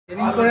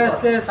Training করে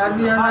আসছে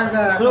service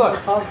হাজার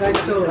সব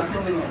দায়িত্ব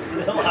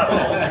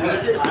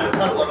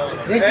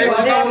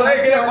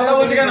কথা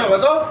বলছি কেন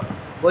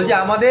বলছি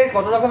আমাদের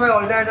কত রকমের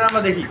অল্টারনেটর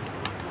আমরা দেখি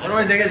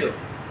মনে দেখেছো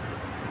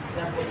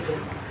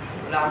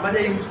আমরা যে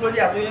ইউজ করছি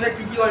এতজনে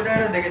কি কি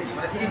অল্টারনেটর দেখেছি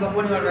মানে কি কি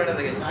কোম্পানি অল্টারনেটর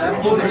দেখেছি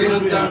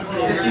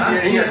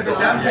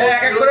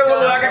এক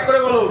এক করে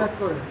বলো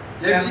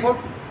স্ট্যাম্পফোর্ড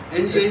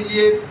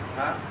এনজিএফ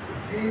হ্যাঁ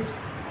টিপস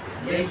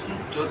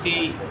জ্যোতি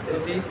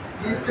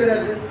টিপসের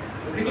আছে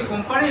কি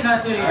কোম্পানি না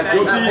আছে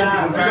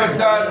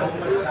কিলোস্কার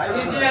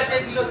সিজি আছে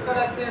কিলোস্কার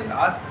আছে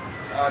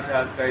আচ্ছা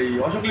তাই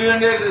অশোক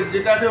লিল্যান্ডের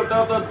যেটা আছে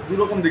ওটাও তো দুই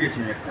রকম দেখেছি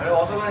আরে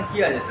অশোক মানে কি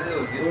আছে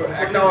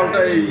একটা অল্টা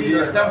এই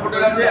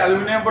স্ট্যাম্পফোর্ডের আছে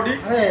অ্যালুমিনিয়াম বডি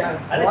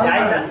আরে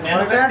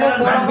ম্যানুফ্যাকচারার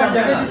বরাবর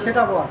দেখেছি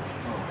সেটা বল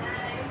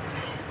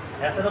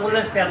একটা তো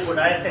বললেন স্ট্যাম্পফোর্ড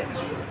আর একটা কি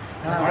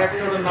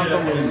আরেকটা ওটার নামটা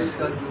বলি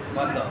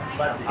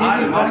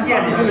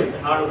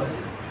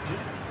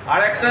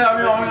আর একটা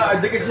আমি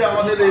দেখেছি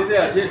আমাদের এতে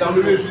আছে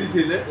ডাব্লিউবিএসডি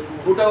ছেলে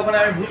ওটা ওখানে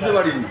আমি বুঝতে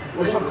পারিনি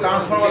ওর সব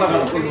ট্রান্সফরমার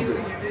লাগানো করতে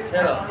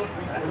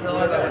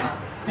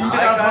তিনটে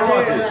ট্রান্সফরমার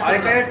আছে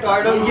আরেকটা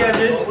টয়ডং কি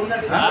আছে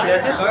হ্যাঁ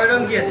আছে টয়ডং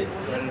কি আছে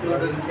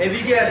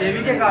এবিকে আছে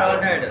এবিকে কার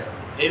অল্টারনেটর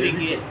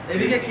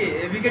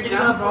এবিকে যদি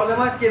কোনো প্রবলেম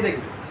হয় কে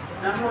দেখবে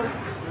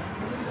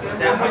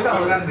স্যাম্পলটা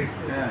অনলাইন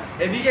দেখবে হ্যাঁ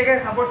এবিকে কে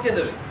সাপোর্ট কে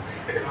দেবে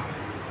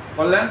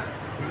অনলাইন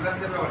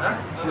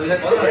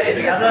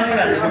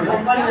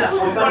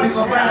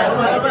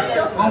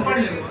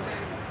কোম্পানি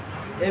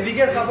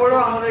এবিকে সাপোর্টও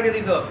আমাদেরকে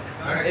দিতে হবে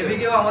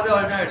এবিকেও আমাদের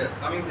অল্টারনেটর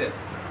কামিং থেকে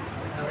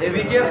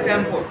এবিকে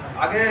স্ট্যাম্পফোর্ড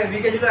আগে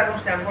এবিকে ছিল এখন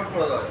স্ট্যাম্পফোর্ড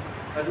করে দেওয়া হয়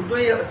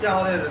দুটোই হচ্ছে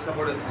আমাদের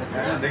সাপোর্টের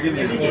দেখি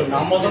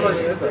নাম বদল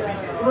হয়েছে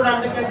পুরো নাম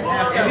দেখতে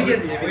এবিকে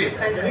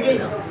এবিকে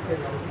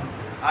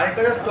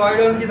আরেকটা যে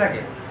টয়ডং কি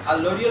থাকে আর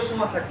লরিও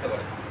সময় থাকতে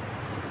পারে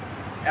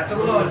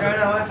এতগুলো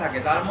অল্টারনেটর আমাদের থাকে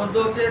তার মধ্যে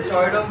হচ্ছে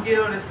টয়ডং কি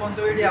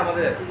রেসপন্সিবিলিটি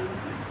আমাদের আছে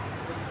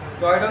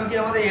টয়ডং কি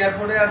আমাদের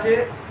এয়ারপোর্টে আছে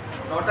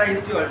 9টা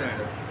এসটি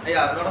অল্টারনেটর এই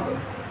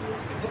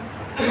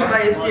 9টা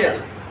এসটি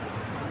আছে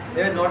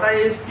এবার 9টা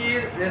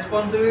এসটির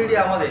রেসপন্সিবিলিটি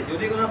আমাদের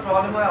যদি কোনো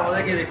প্রবলেম হয়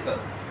আমাদেরকে দেখতে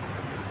হবে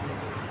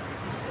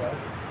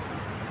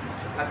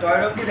আর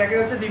টয়ডং কি দেখে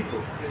হচ্ছে দিব্য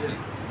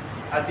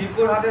আর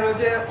দিব্যর হাতে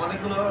রয়েছে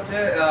অনেকগুলো হচ্ছে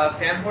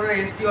স্ট্যাম্পফোর্ডের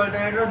এসটি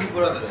অল্টারনেটর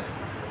দিব্যর হাতে রয়েছে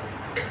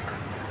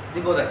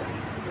দিব্য দেখে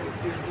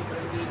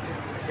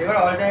এবার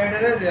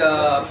অল্টারনেটরের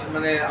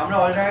মানে আমরা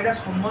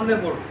অল্টারনেটর সম্বন্ধে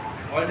পড়বো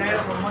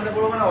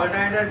মানে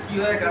অল্টারনেটর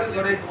কিভাবে কাজ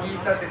করে কি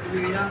তার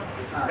স্পেসিফিকেশন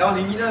যেমন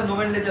ইঞ্জিনিয়ার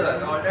নোমেনক্লেচার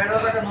আছে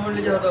অল্টারনেটর একটা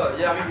নোমেনক্লেচার হতে হয়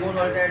যে আমি কোন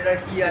অল্টারনেটর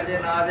কি আছে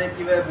না আছে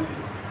কিভাবে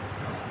বুঝবো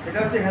সেটা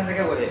হচ্ছে এখান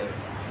থেকে বোঝা যাবে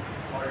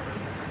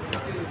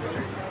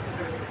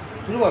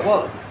শুরু কর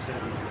বল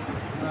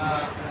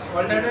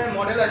অল্টারনেটর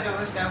মডেল আছে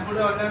আমাদের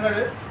স্ট্যাম্পফোর্ডের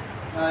অল্টারনেটরে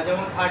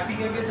যেমন 30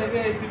 কেভি থেকে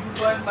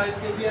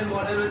 82.5 কেভি এর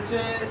মডেল হচ্ছে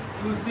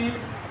ইউসি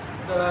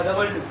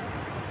ডাবল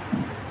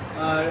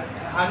আর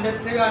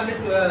 100 থেকে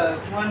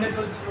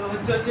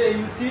 200 হচ্ছে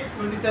ইউসি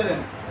 27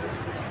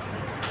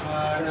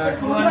 আর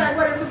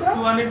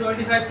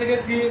 225 থেকে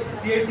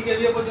 380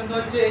 কেভি পর্যন্ত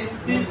হচ্ছে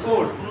এইচসি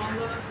 4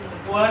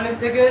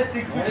 400 থেকে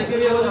 650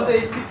 কেভি পর্যন্ত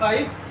এইচসি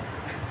 5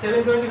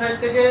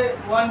 725 থেকে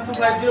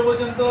 1250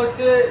 পর্যন্ত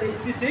হচ্ছে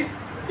এইচসি 6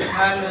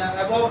 আর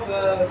অ্যাবভ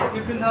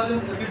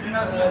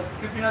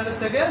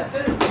 1500 থেকে হচ্ছে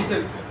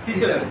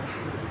T7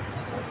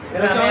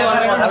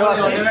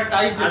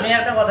 আমি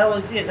একটা কথা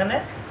বলছি এখানে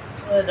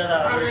দাদা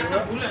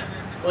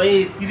ওই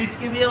 30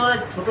 কেবি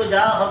ছোট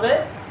যা হবে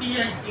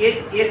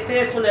এসে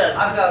চলে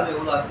আসবে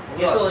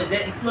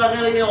একটু আগে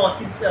ওই যে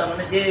অসিত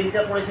মানে যে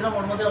এটা পড়েছিলাম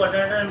ওর মধ্যে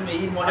অল্টারনেটর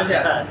এই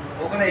মডেলটা আছে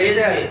ওখানে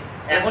এসে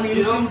এখন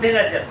ইউজ ঠিক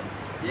আছে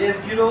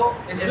S0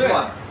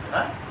 S1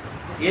 হ্যাঁ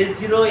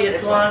S0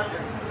 S1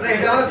 মানে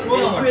এটা হলো পুরো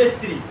S2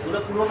 S3 পুরো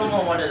পুরনো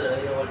মডেল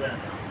এই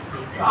অল্টারনেটর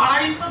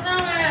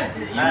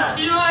 250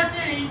 ইউসিও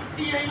আছে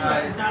এইচসিআই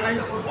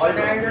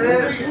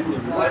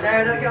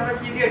অল্টারনেটরকে আমরা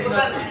কি দিয়ে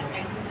ডিনোট করি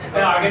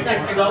আগে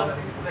টেস্টে দাও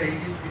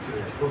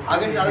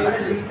আগে চালু করে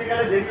লিখতে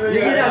গেলে দেরি হয়ে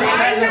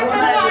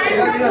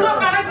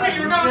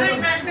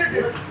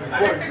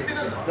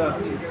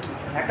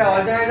একটা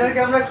অল্টারনেটরকে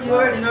আমরা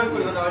কিভাবে ডিনোট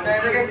করি মানে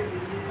অল্টারনেটরকে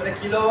মানে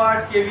কিলোওয়াট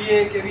কেভিএ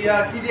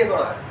কেভিআর কি দিয়ে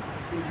করা হয়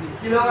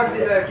কিলোওয়াট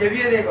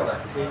কেভিএ দিয়ে করা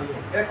হয়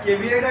এটা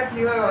কেভিএটা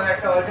কিভাবে মানে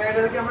একটা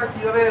অল্টারনেটরকে আমরা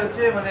কিভাবে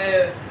হচ্ছে মানে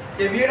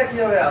কেভিএটা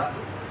কিভাবে আসছে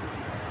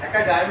একটা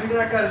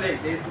ডায়ামিটার একটা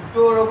লেন্থ এই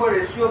দুটোর উপর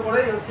রেশিও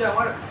করেই হচ্ছে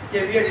আমার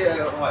কেভিএ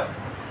হয়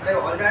মানে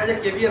অল্টারনেটর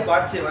কেভিএ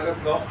বাড়ছে মানে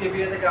 10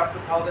 কেভিএ থেকে আপ টু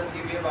 1000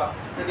 কেভিএ বা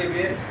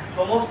কেভিএ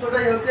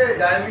সমস্তটাই হচ্ছে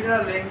ডায়ামিটার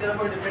আর লেন্থের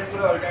উপর ডিপেন্ড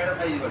করে অল্টারনেটর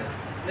সাইজ বাড়ে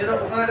যেটা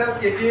ওখানে দেখো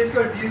কেভিএ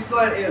স্কয়ার ডি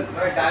স্কয়ার এল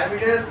মানে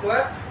ডায়ামিটার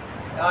স্কয়ার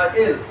আর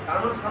এল তার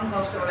মধ্যে সাম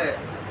কনস্ট্যান্ট মানে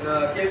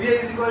KVA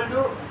is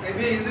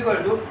equal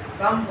to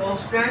some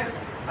constant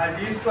R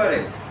D square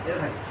এল এটা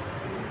থাকে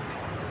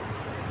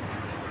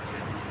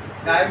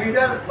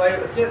ডায়ামিটার বাই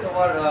হচ্ছে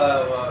তোমার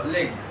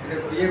লেন্থ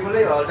এটা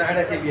বলেই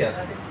অল্টারনেটর কেভিএ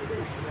আছে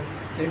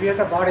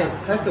কেভিএটা বাড়ে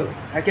তাই তো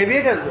হ্যাঁ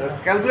কেভিএটা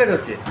ক্যালকুলেট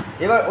হচ্ছে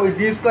এবার ওই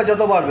ডি স্কয়ার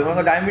যত বাড়বে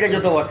মানে ডায়ামিটার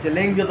যত বাড়ছে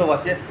লেন্থ যত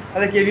বাড়ছে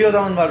তাহলে কেভিও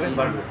তেমন বাড়বে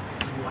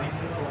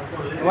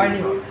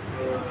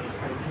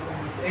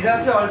এটা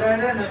হচ্ছে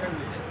অল্টারনেটর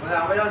মানে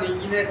আমরা যখন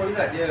ইঞ্জিনে করি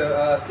না যে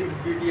 6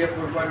 BTA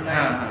 4.9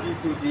 হ্যাঁ, হ্যাঁ।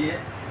 G2 দিয়ে,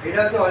 এটা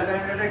হচ্ছে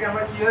অল্টারনেটরটাকে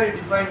আমরা কিভাবে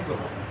ডিফাইন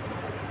করবো।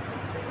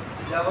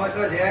 যেমন হচ্ছে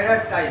জেনারেটর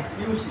টাইপ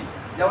ইউসি,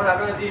 যেমন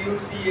আমরা যদি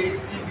ইউসি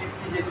এইচসি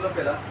বিসি যেগুলো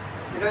পেলাম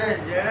সেটা হচ্ছে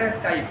জেনারেটর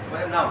টাইপ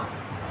মানে নাম,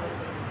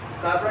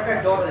 তারপর একটা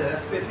ডট আছে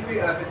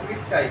স্পেসিফিক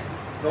টাইপ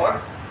ডট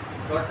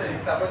ডটটা,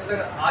 তারপর হচ্ছে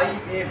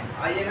আইএম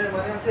এর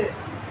মানে হচ্ছে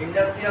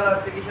ইন্ডাস্ট্রিয়াল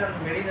অ্যাপ্লিকেশন,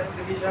 মেরিন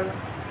অ্যাপ্লিকেশন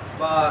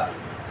বা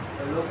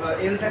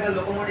এল থাকে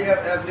লোকোমোটিভ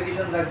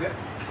অ্যাপ্লিকেশন থাকবে,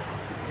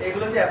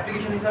 এগুলো হচ্ছে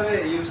অ্যাপ্লিকেশন হিসাবে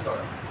ইউজ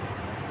করা।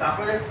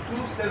 তারপরে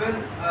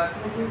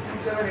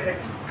 2227 এটা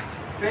কি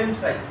ফ্রেম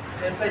সাইজ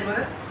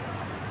মানে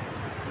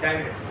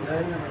ডায়ামিটার।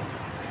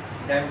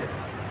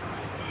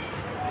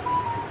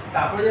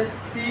 তারপরে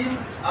 3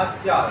 আর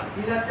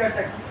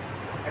 4টা কি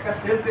একটা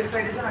সেলফ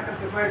এক্সাইটেশন, একটা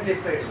separately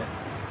excitation.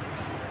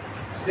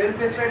 Self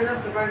excitation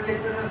separately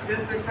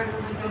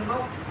এক্সাইটেশনের জন্য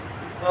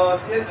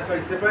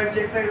সেপারেটলি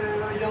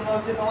এক্সাইটেশনের জন্য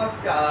হচ্ছে তোমার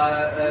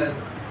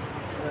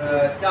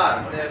 4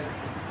 মানে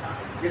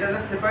যেটা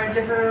সেপারেটলি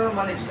এক্সাইটেশন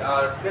মানে কি,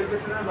 আর সেলফ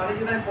এক্সাইটেশন মানে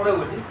কি আমি পরে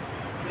বলি।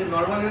 কিন্তু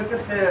নর্মালি হচ্ছে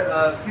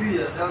সিরিজ,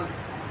 যেমন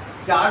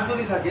 4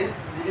 যদি থাকে,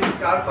 যদি আমি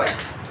 4 পাই,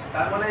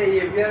 তার মানে এই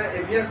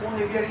এভিআর কোন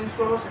এভিআর ইউজ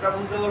করবো সেটা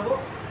বুঝতে পারবো,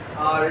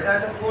 আর এটা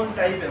একটা কোন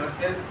টাইপের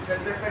সেলফ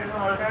এক্সাইটেশন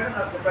অল্টারনেটর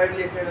আর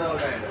সেপারেটলি এক্সাইটেশন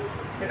অল্টারনেটর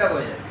সেটা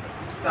বোঝা যায়।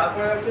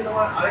 তারপরে হচ্ছে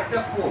তোমার আরেকটা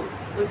 4,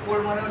 ওই 4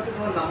 মানে হচ্ছে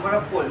তোমার নাম্বার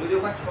অফ পোল, যদি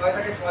ওখানে 6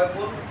 থাকে 6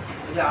 পোল,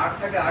 যদি 8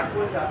 থাকে 8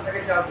 পোল, 4 থাকে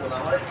 4 পোল,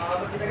 আমাদের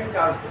সাধারণত কি থাকে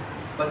 4 পোল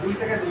বা 2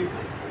 থাকে 2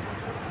 পোল,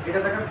 এটা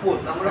থাকে পোল,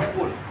 নাম্বার অফ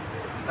পোল।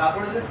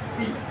 তারপরে হচ্ছে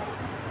সি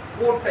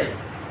কোর টাইপ,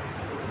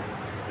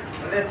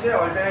 মানে হচ্ছে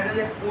অল্টারনেটর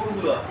যে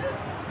কোরগুলো আছে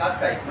তার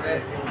টাইপ, মানে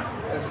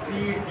C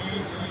D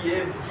E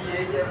F G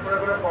এই যে করে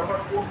পরপর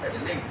কোড থাকে,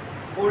 লিঙ্ক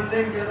কোড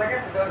লিঙ্ক যেটা থাকে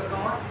সেটা হচ্ছে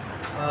তোমার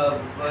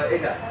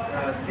এটা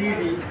সি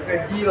ডি, একটা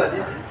জি আছে,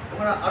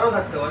 ওখানে আরও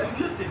থাকতে পারে।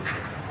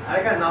 আর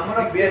একটা নাম্বার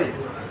অফ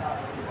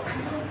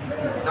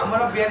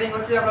বিয়ারিং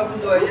হচ্ছে আমরা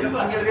বুঝতে পারি যেটা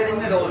সিঙ্গেল বিয়ারিং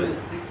না ডবল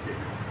বিয়ারিং।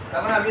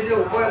 তার মানে আমি যে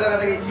উপরে লেখা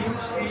থাকে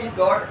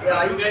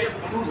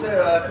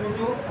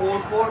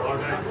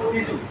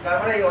UC.I2244C2, তার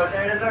মানে এই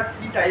অল্টারনেটরটা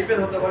কি টাইপের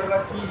হতে পারে বা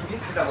কি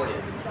জিনিস সেটা বলে।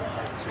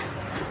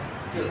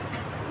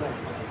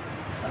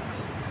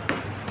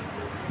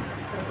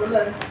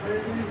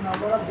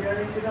 নাম্বার অফ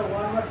বিয়ারিং যেটা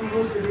 1 বা 2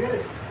 বলছে, ঠিক আছে?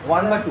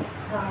 1 বা 2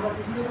 হ্যাঁ, আমরা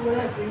কিছু কিছু বলে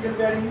সিঙ্গেল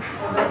বিয়ারিং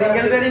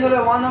হলে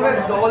 1 হবে,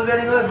 ডবল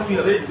বিয়ারিং হলে 2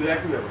 হবে।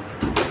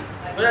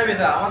 বুঝা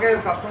গেছে? আমাকে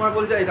কাস্টমার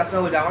বলছে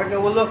আমাকে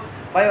কেউ বললো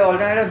ভাই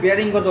অল্টারনেটর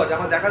বিয়ারিং কত আছে,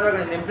 আমার দেখা যাবে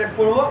নেম প্লেট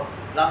করবো,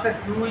 লাস্টে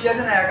 2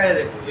 আছে না 1 আছে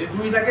দেখবো, এই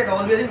 2 থাকে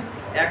ডবল বিয়ারিং,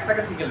 1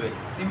 থাকে সিঙ্গেল বিয়ারিং,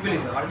 সিম্পলি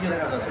আর কি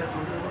দেখা যাবে।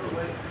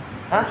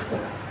 হ্যাঁ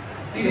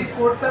সিরিজ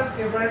কোডটা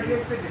সেপারেটলি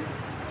এক্সাইটেড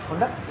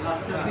কোনটা?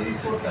 সিরিজ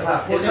কোডটা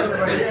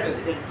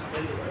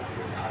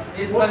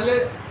এস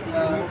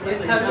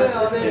থাকলে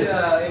আমাদের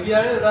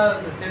এভিআর এ ওরা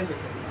সেম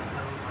দেখছে।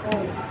 ও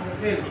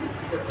সেল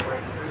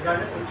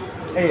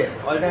এই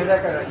অল্টারনেটর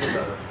একটা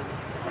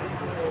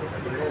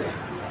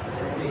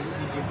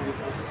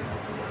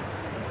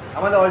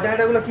আমাদের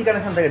অল্টারনেটরগুলো কি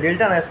কানেকশন থাকে,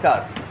 ডেল্টা না স্টার?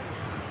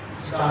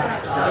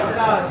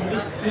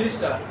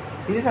 সিরিজটা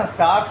সিরিজ না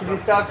star, series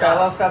star,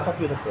 parallel star সব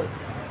কিছু থাকতে পারে।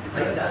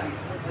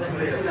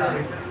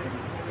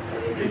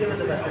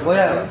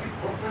 বোঝা গেল?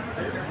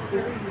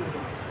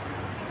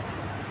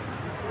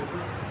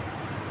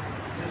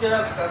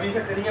 আমি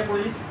একটা ট্রেনিংয়ে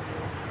পড়েছি,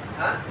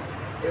 হ্যাঁ,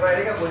 এবার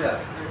এটাকে বোঝা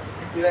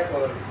কীভাবে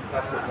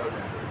কাজ করতে হবে।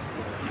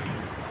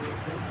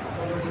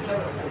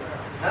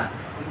 হ্যাঁ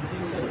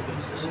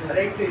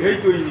এই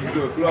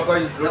তো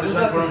clockwise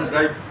rotation from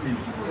right in.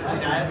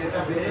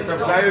 The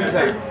flywheel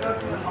side.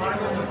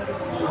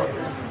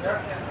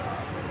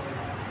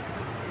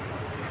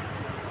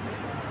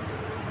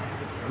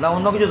 না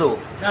অন্য কিছু দেবো?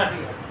 না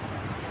ঠিক আছে।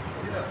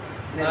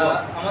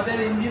 আমাদের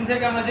ইঞ্জিন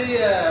থেকে আমরা যে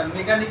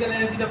মেকানিক্যাল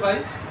এনার্জিটা পাই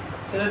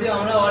সেটা দিয়ে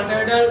আমরা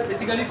অল্টারনেটর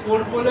বেসিক্যালি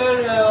 4 পোলের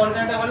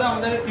অল্টারনেটর হলে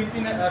আমাদের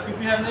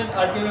 1500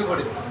 আরপিএম এ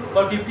ঘোরে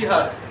বা 50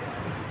 হার্টজ।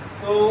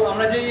 তো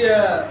আমরা যেই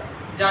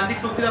যান্ত্রিক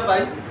শক্তিটা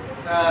পাই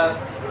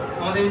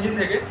আমাদের ইঞ্জিন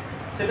থেকে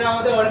সেটা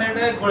আমাদের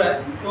অল্টারনেটরে ঘোরায়।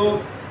 তো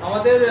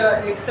আমাদের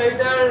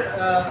এক্সাইটার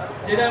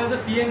যেটা আমাদের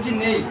পিএমজি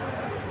নেই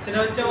সেটা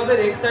হচ্ছে আমাদের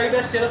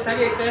এক্সাইটার স্টেটর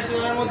থাকে, এক্সাইটার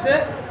স্টেটরের মধ্যে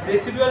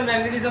রেসিডুয়াল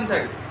ম্যাগনেটিজম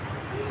থাকে।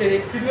 সেই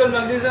রেসিডুয়াল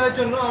ম্যাগনেটিজমের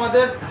জন্য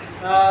আমাদের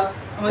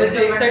যে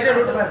এক্সাইটার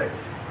রোটার থাকে,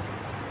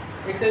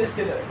 এক্সাইটার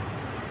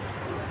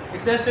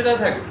স্টেটর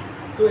থাকে।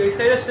 তো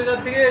এক্সাইটার স্টেটর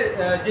থেকে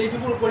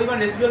যেইটুকু পরিমাণ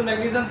রেসিডুয়াল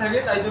ম্যাগনেটিজম থাকে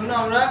তাই জন্য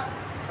আমরা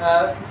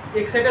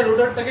এক্সাইটার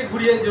রোটারটাকে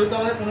ঘুরিয়ে, যেহেতু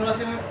আমাদের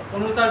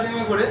 1500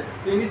 আরপিএমে ঘোরে,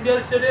 তো ইনিশিয়াল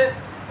স্টেটে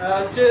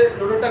হচ্ছে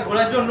রোটারটা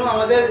ঘোরার জন্য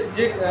আমাদের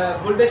যে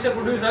ভোল্টেজটা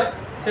প্রডিউস হয়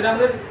সেটা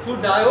আমাদের থ্রু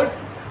ডায়োড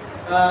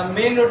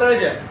মেইন রোটারে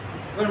যায়।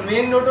 এবার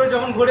মেইন রোটার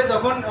যখন ঘোরে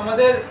তখন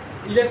আমাদের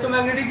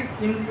ইলেকট্রোম্যাগনেটিক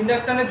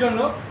ইন্ডাকশানের জন্য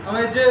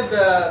আমাদের যে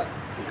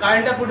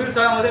কারেন্টটা প্রডিউস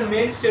হয় আমাদের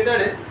মেইন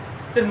স্টেটারে,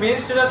 সে মেইন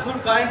স্টেটার থ্রু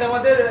কারেন্ট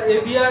আমাদের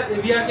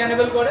এভিআরকে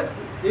এনেবল করে।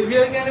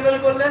 এভিআরকে এনেবল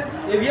করলে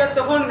এভিআর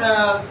তখন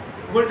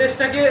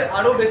ভোল্টেজটাকে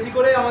আরও বেশি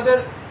করে আমাদের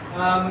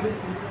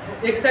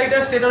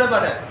এক্সাইটার স্টেটারে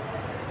পাঠায়।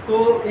 তো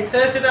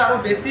এক্সাইটার স্টেটার আরও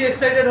বেশি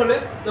এক্সাইটেড হলে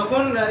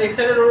তখন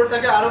এক্সাইটার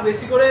রোটারটাকে আরও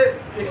বেশি করে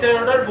এক্সাইটার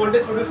রোটার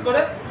ভোল্টেজ প্রডিউস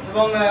করে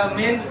এবং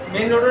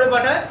মেন রোটারে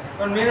পাঠায়,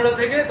 এবং মেন রোটার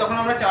থেকে তখন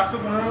আমরা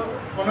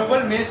 415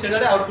 ভোল্ট মেন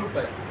স্টেটারে আউটপুট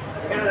পাই।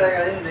 এখানে দেখা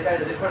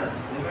যায় রেফারেন্স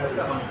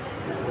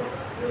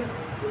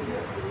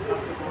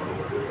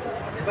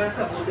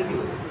রেফারেন্সটা বলতে কি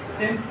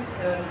সেন্স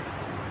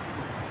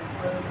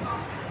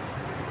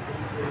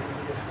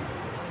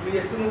তুই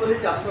এক্ষুনি বলি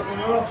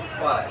 415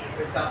 পায়,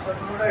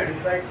 415টা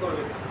ডিসাইড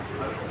করবে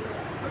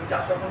আমি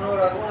 415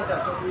 রাখবো না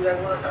 420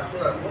 রাখবো না 400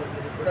 রাখবো,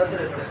 ওটা হচ্ছে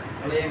রেফারেন্স।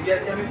 মানে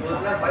এভিআরকে আমি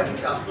বললাম ভাই তুমি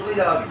 400তেই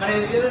যাবি, মানে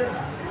এর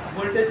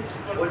ভোল্টেজ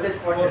ভোল্টেজ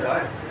পয়েন্ট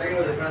হয় সেটাকে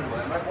রেফারেন্স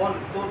বলে। মানে কোন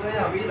কোনটা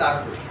আমি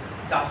রাখবো,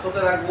 400তে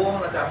রাখবো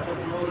না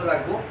 415তে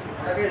রাখবো,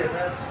 ওটাকে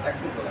রেফারেন্স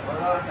অ্যাক্সেস বলে। মানে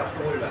 400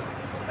 ভোল্ট রাখবো,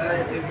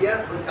 এভিআর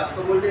ওই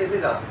 400 ভোল্টে এসে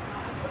যাবে।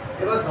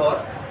 এবার ধর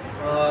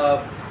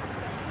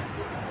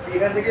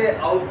এখান থেকে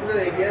আউটপুটের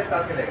এভিআর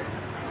তার কেটে গেছে,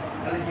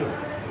 তাহলে কি হবে?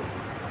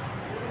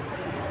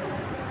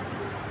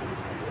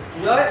 কি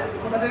হয়?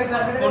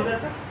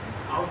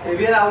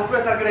 এভিআর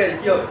আউটপুটের তার কেটে গেছে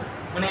কি হবে?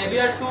 মানে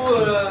এভিআর টু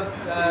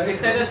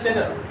এক্সাইটার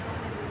স্টেটার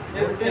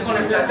এখন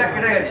একটা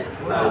কেটে গেছে,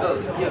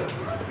 কি হবে?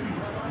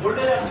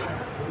 ভোল্টেজ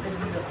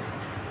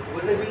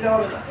ভোল্টেজ বিলটা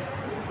হবে না,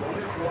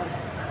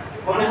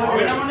 কত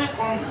হবে না ভোল্ট? মানে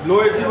কম। লো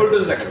এসি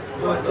ভোল্টেজ লাগে।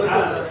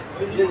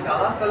 যে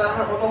চালাস তাহলে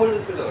আমরা কত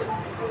ভোল্টেজ পেতে পারি?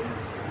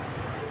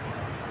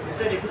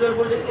 এটা রেগুলার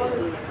ভোল্টেজ পাওয়া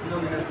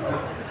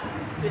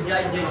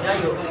যাই যাই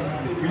হোক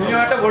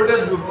মিনিমাম একটা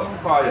ভোল্টেজ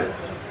পাওয়া যায়।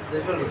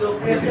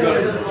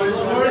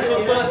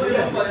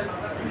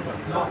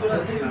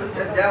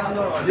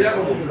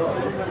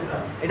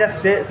 এটা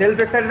সেলফ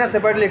এক্সাইটেড না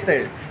সেপারেটলি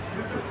এক্সাইটেড?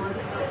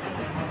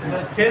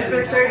 সেলফ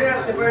এক্সাইটেড আর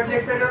সেপারেটলি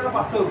এক্সাইটেড এর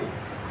পার্থক্য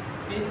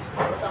কি?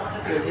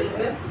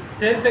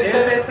 সেলফ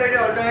সেলফ এক্সাইটেড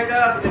অল্টারনেটর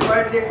আর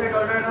সেপারেটলি এক্সাইটেড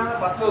অল্টারনেটর এর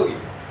পার্থক্য কি?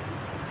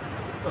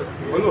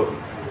 বলো,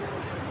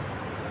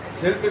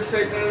 সেলফ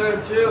এক্সাইটার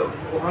হচ্ছে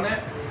ওখানে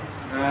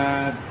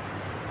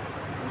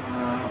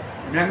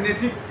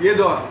ম্যাগনেটিক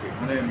দেওয়া থাকে,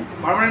 মানে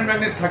পার্মানেন্ট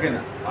ম্যাগনেট থাকে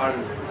না, আর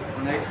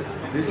মানে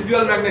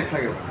রেসিডুয়াল ম্যাগনেট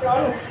থাকে।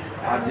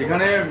 আর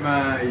যেখানে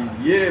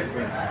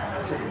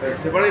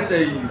সেপারেট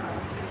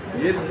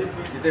যেটা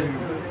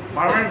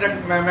পার্মানেন্ট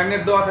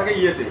ম্যাগনেট দেওয়া থাকে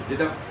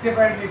যেটা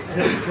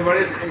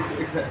সেপারেট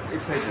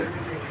এক্সাইটার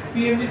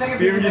পিএমজি থাকে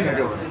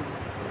ওখানে।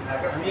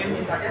 একটা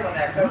পিএমজি থাকে, মানে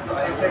একটা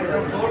এক্সাইটেড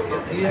সোর্স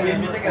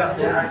পিএমজি থেকে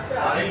আসছে,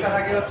 আরেকটা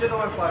থাকে হচ্ছে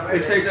তোমার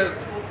এক্সাইটার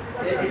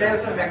এটাই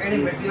হচ্ছে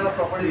ম্যাগনেটিক ম্যাটেরিয়াল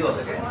প্রপার্টি দেওয়া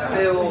থাকে,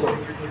 যাতে ও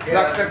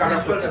ফ্লাক্সটা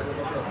কানেক্ট করে।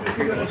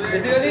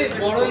 বেসিক্যালি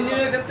বড়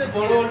ইঞ্জিনের ক্ষেত্রে,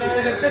 বড়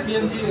অল্টারনেটের ক্ষেত্রে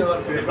বিএমজি ব্যবহার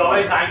করে।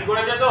 সবাই সাইন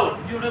করেছে তো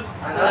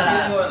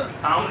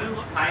সাউন্ড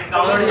সাইন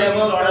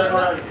ডাউনলোড অর্ডার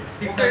করা হয়েছে।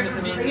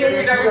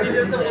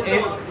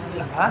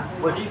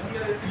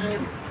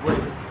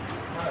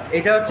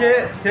 এটা হচ্ছে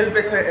সেলফ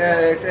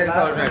এক্সাইটেড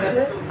অল্টারনেটর,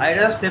 আর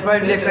এটা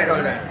সেপারেটলি এক্সাইটেড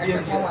অল্টারনেটর।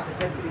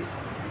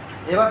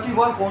 এবার কি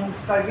বল, কোন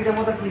সার্কিটের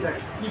মধ্যে কি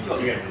থাকে, কি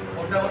চলে,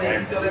 কোনটার মধ্যে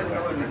এসি চলে,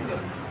 কোনটার মধ্যে ডিসি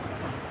চলে?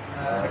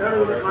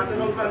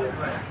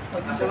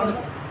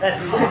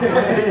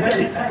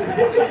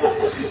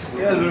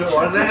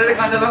 অল্টারনেটরে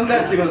কাঁচা লঙ্কা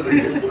আসছে বলতে।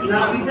 না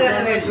আমি সেটা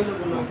জানি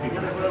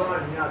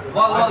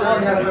বল বল বল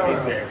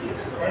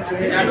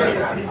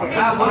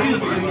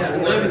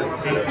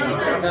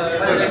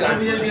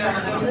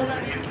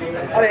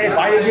আরে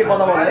বাইরে গিয়ে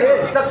কথা বলে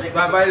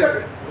বাইরে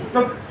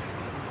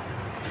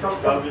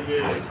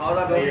খাওয়া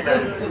দাওয়া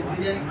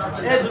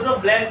এই দুটো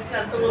ব্ল্যাঙ্ক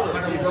আনতে বলবো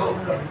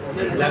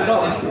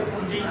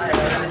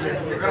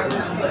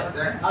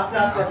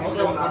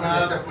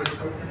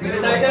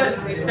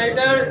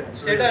এক্সাইটার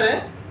স্টেটারে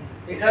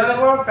এখানে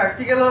আবার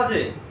প্র্যাকটিক্যাল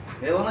আছে,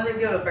 ভেবো না যে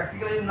কি হলো,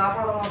 প্র্যাকটিক্যাল যদি না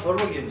পড়া তখন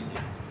ধরবো কি নিচে।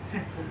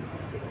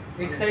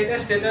 এক্সাইটার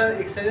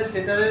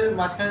স্টেটারের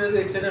মাঝখানে যদি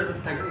এক্সাইটার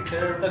রোটার থাকে,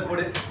 এক্সাইটার রোটারটা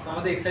ঘোরে, তো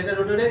আমাদের এক্সাইটার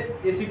রোটারে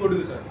এসি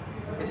প্রডিউস হয়,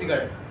 এসি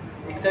কারেন্ট।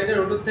 এক্সাইটার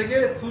রোটর থেকে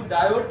থ্রু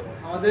ডায়োড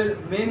আমাদের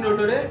মেইন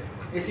রোটরে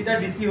এসিটা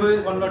ডিসি হয়ে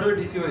কনভার্ট হয়ে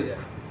ডিসি হয়ে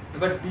যায়।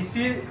 এবার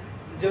ডিসির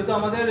যেহেতু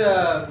আমাদের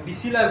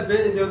ডিসি লাগবে,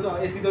 যেহেতু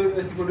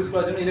এসি প্রডিউস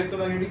করার জন্য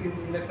ইলেকট্রোম্যাগনেটিক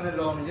ইন্ডাকশনের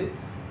ল অনুযায়ী,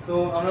 তো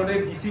আমরা ওটা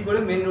ডিসি করে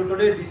মেইন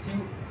রোটরে ডিসি,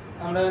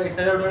 আমরা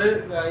এক্সাইটার রোটরের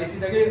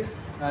এসিটাকে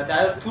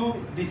ডায়োড থ্রু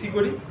ডিসি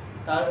করি,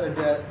 তার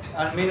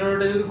আর মেইন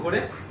রোটরটা যদি ঘোরে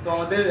তো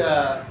আমাদের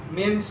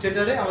মেইন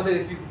স্টেটারে আমাদের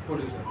এসি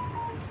প্রডিউস হয়।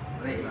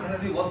 মানে এখানে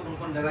তুই বল কোন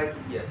কোন জায়গায় কি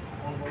কি আছে,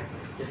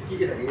 কি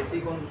কি থাকে, এসি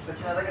কোন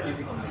সেকশনে থাকে,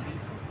 ডিসি কোন থাকে?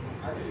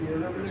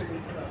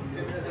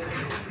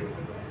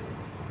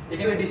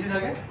 এখানে ডিসি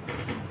থাকে,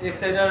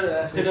 এক্সাইটার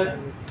স্টেটার,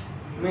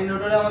 মেইন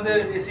রোটরে আমাদের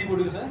এসি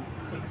প্রডিউস হয়,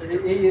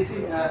 এই এসি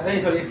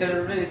এক্সাইটার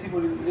রোটরে এসি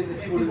প্রডিউস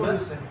হয়,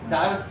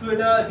 ডায়োড থ্রু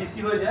এটা ডিসি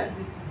হয়ে যায়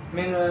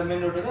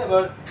মেইন রোটরে।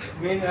 এবার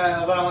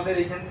আবার আমাদের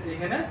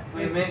এখানে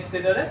মেইন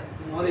স্টেটারে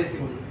আমাদের এসি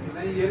প্রডিউস।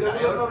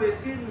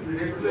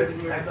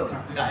 একদম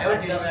ডায়োড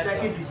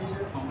ডিসিটাকে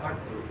ডিসিতে কনভার্ট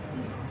করে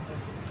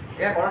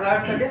এটা কটা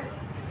ডায়োড থাকে?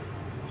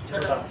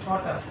 ছটা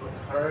কটা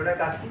ডায়োডের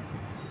কাজ কি?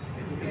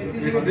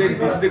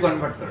 এসি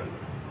কনভার্ট করে।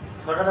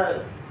 ছটা না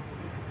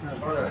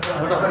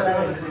কটা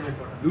ডায়োড?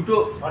 দুটো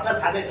ছটা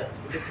থাকে না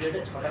দুটো প্লেটে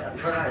ছটা থাকে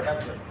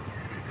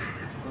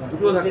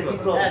দুটো থাকতে পারে।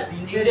 হ্যাঁ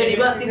তিনটে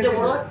রিভার্স তিনটে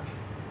বড়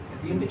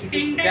তিনটে কিছু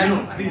কেন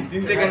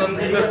তিনটে কেন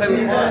দুটো থাকতে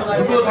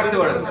দুটো থাকতে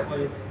পারে,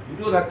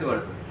 দুটো থাকতে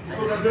পারে।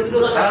 দুটো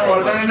তার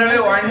অল্টারনেটরে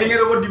ওয়াইন্ডিং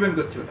এর উপর ডিপেন্ড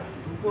করছে ওটা।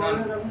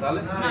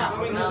 তাহলে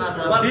না না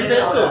তোমার Three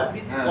phase তো?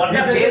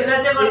 কটা ফেজ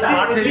আছে কটা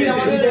AC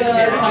আমাদের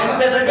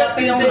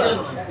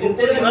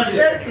তিনটে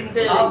রিভার্সাল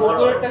তিনটে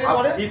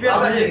থ্রি ফেজ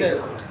আছে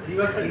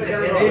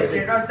এই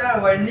স্টেটরটা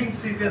ওয়াইন্ডিং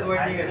থ্রি ফেজ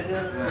ওয়াইন্ডিং এর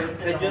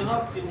সেই জন্য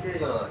তিনটে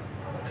করা হয়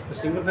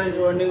সিঙ্গেল ফেজ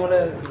ওয়ার্নিং হলে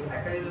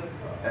একটা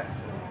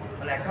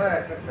মানে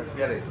একটা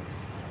ক্লিয়ার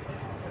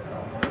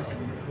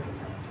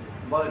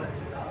বলে না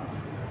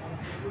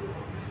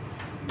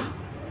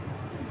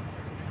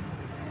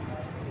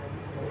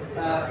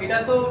এটা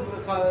তো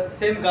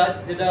সেম কাজ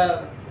যেটা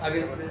আগে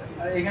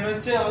এখানে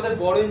হচ্ছে আমাদের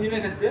বড়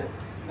ইঞ্জিনের ক্ষেত্রে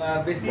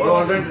বেশি বড়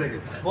অল্টারনেটর রেখে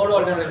বড়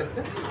অল্টারনেটরের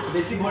ক্ষেত্রে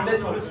বেশি ভোল্টেজ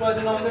প্রডিউস করার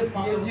জন্য আমাদের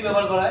পিএমজি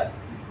ব্যবহার করা হয়।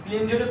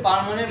 পিএমজি হলো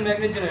পার্মানেন্ট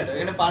ম্যাগনেট জেনারেটর,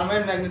 এখানে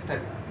পার্মানেন্ট ম্যাগনেট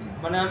থাকে,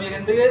 মানে আমি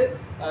এখান থেকে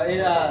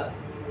এর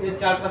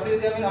চারপাশে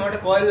যদি আমি আমার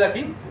একটা কয়েল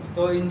রাখি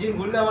তো ইঞ্জিন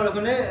ঘুরলে আমার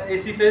ওখানে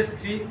AC phase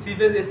three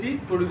phase AC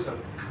produce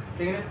হবে।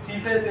 এখানে থ্রি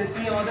ফেজ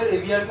এসি আমাদের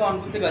এভিআরকে অন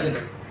করতে কাজে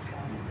লাগে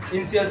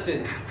ইনিশিয়াল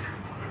স্টেজে।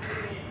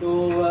 তো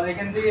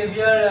এখান থেকে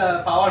এভিআর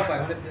পাওয়ার পায়,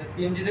 মানে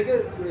পিএমজি থেকে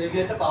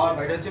এভিআরটা পাওয়ার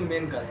পায়, এটা হচ্ছে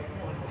মেন কাজ।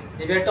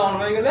 এভিআরটা অন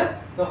হয়ে গেলে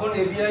তখন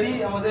এভিআরই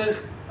আমাদের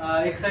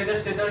এক্সাইটার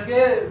স্টেটারকে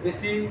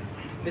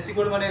বেশি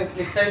করে মানে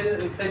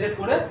এক্সাইটেড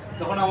করে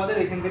তখন আমাদের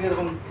এখান থেকে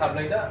তখন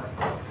সাপ্লাইটা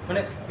মানে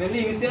মেনলি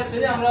ইনিশিয়াল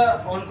স্টেজে আমরা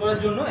অন করার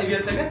জন্য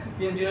এভিআরটাকে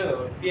পিএমজি এর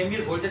ব্যবহার।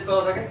 পিএমজির ভোল্টেজ কত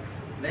থাকে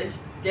রেঞ্জ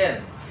কেন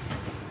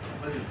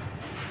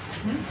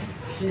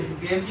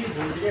পিএমজি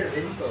ভোল্টেজের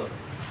রেঞ্জ কত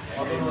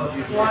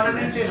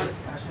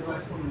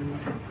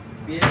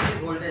পিএমজি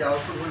ভোল্টেজ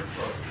আউটপুট ভোল্টেজ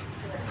কত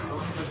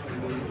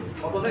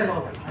কত থেকে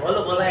বলো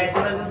বলো একটা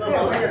কিন্তু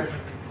বলো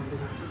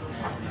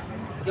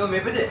কেউ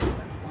মেপেছে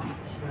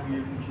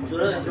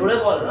জোরে জোরে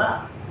বল না,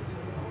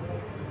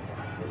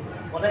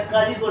 অনেক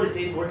কাজই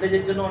করেছি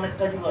ভোল্টেজের জন্য, অনেক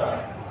কাজই করা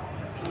হয়।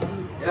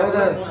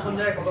 কোন কোন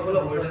জায়গায় কতগুলো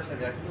ভোল্টেজ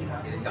থাকে আর কি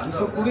থাকে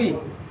 220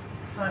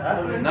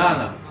 না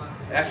না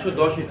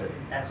 110ই থাকে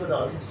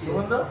 110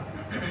 সুগন্ধ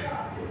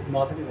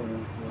মাথাটি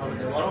বলুন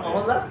বলো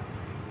মামলা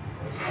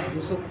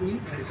 220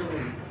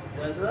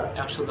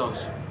 110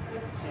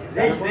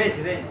 রেঞ্জ রেঞ্জ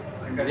রেঞ্জ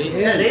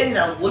রেঞ্জ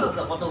না বলো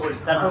কত ভোল্ট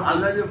তারপর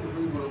আন্দাজে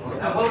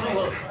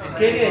বলো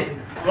কে কে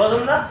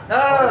রতন না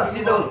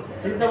সিধা বলো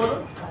চিন্তা বলো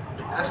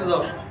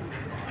 110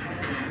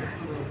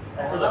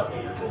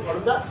 110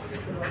 করুদা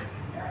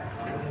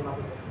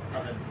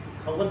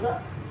খবরদা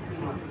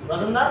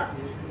রতন না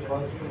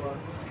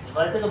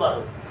 6 থেকে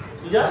 12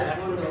 সুজা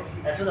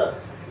 110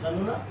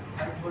 রতন না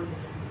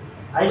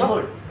হাই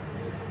ভোল্ট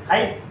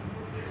হাই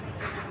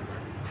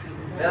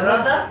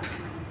দাদা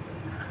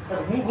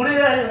মুখ ঘুরে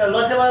যায়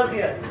লজ্জা পাওয়ার কি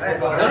আছে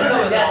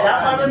যা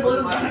পারবেন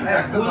বলুন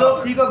গুলো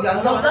ঠিক হোক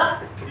জানতে হবে না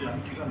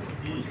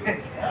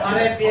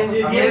মানে পিএনজি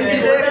পিএমজি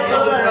তে কত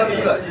ভোল্টেজ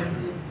আউটপুট হয়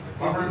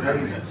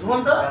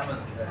সুমন্ত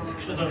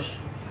 110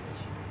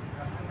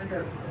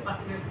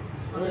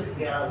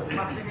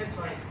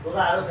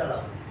 তোরা আরো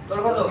চালাও তোর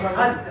কত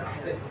 110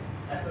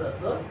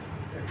 তো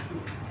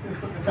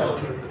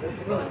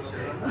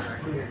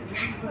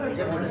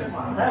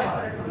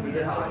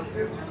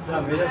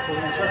মেরে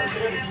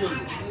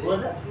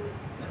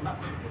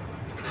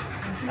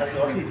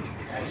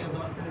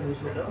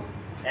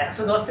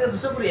একশো দশ থেকে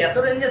 220 এত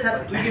রেঞ্জে থাকে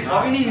তুই কি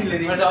সবই নিয়ে নিলে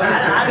নি?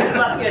 আগে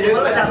বাকি আছে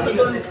বলো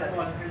 440 থাকে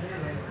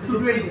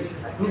 220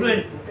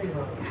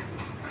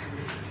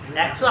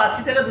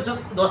 180 থেকে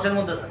 210 এর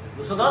মধ্যে থাকে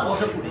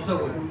 210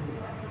 220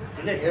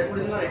 ঠিক আছে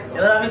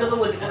এবার আমি তোকে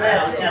বলছি কোথায়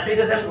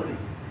অ্যাপ্লিকেশন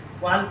করিস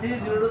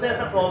 1302 তে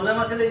একটা প্রবলেম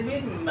আছে দেখবি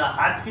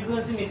হার্ট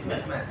ফ্রিকোয়েন্সি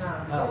মিসম্যাচ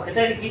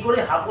সেটা কি করি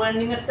হাফ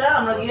ওয়াইন্ডিং এরটা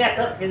আমরা গিয়ে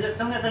একটা ফেজের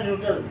সঙ্গে একটা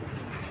নিউট্রাল দিই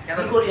কেন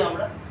করি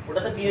আমরা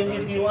ওটাতে পিএমজি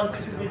P1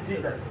 P2 P3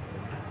 আছে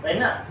তাই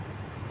না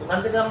ওখান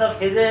থেকে আমরা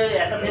ফেজে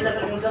একটা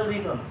নিউট্রাল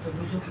দিই কেন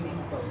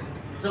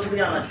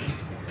 220 আনা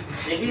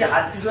দেখবি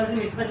হার্ট ফ্রিকোয়েন্সি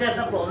মিসম্যাচে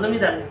একটা প্রবলেমই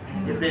থাকে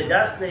যে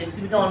জাস্ট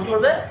এমসিবিটা অন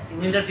করবে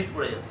ইঞ্জিনটা ঠিক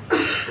পড়ে যাবে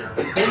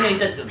সেম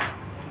এইটার জন্য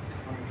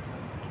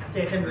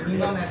এটা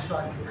মিনিমাম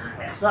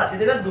 180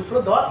 থেকে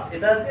 210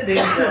 এটা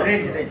রেঞ্জ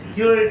রেঞ্জ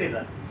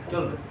থিওরিটিক্যাল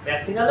চলবে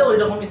প্র্যাকটিক্যালে ওই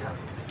রকমই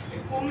থাকে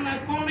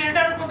কোন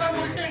এটার কথা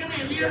বলছে এখানে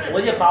এলিয়ার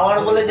ওই যে পাওয়ার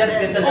বলে যে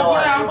ডেটা দেওয়া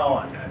আছে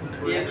পাওয়ার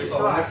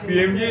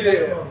পিএমজি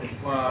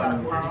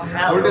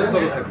ভোল্টেজ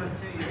কত থাকে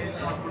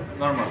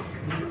নরমাল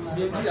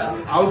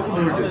আউটপুট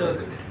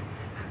ভোল্টেজ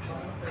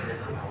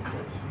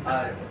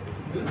আর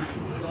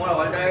তোমার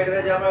অল্টারনেটরে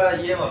যে আমরা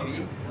ইয়ে মাপি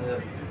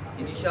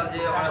ইনিশিয়াল যে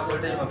আমরা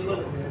ভোল্টেজ মাপি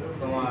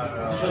তোমার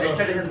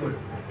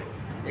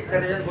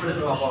এক্সাইটেশন ভোল্টেজ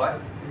মাপা হয়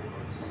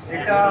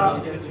সেটা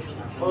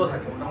কত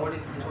থাকে মোটামুটি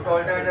ছোট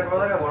অল্টারনেটর কত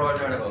থাকে বড়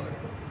অল্টারনেটর কত থাকে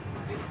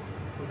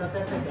ওটাতে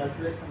একটা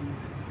ক্যালকুলেশন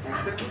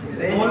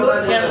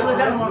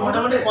ক্যালকুলেশন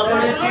মোটামুটি কত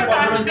রেঞ্জ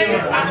কত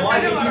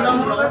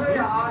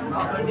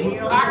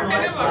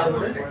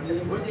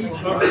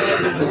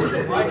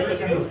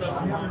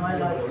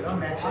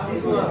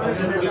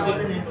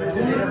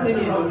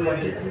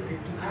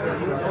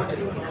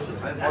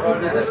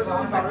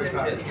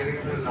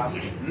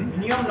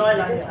মিনিমাম 9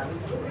 লাগে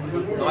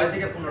 9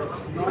 থেকে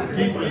 15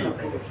 কি কি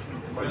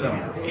বললাম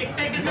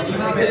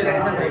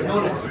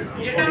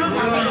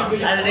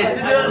আর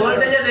রেসিডুয়াল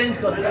ভোল্টেজের রেঞ্জ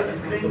কত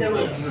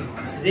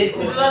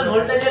রেসিডুয়াল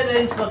ভোল্টেজের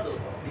রেঞ্জ কত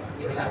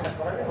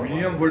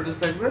মিনিমাম ভোল্টেজ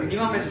থাকবে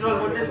মিনিমাম ইনস্টল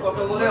ভোল্টেজ কত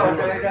বলে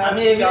অল্টারনেটর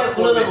আমি এবিআর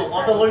খুলে দেবো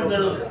কত ভোল্ট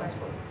বেরোবে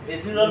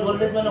রেসিডুয়াল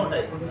ভোল্টেজ মানে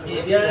ওটাই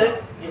এবিআর এর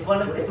F1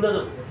 খুলে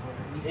দেবো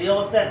এই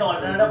অবস্থায় একটা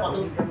অল্টারনেটর কত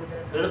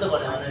বেরোতে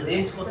পারে মানে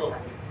রেঞ্জ কত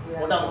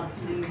ওটা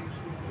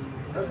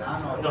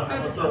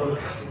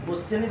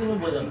কোশ্চেনই তুমি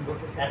বোঝো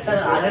একটা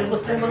আগের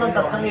কোশ্চেন বললাম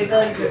তার সঙ্গে এটা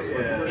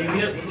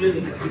এবিআর খুলে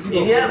দিই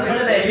এবিআর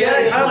খুলে না এবিআর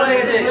খারাপ হয়ে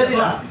গেছে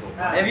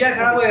এবিআর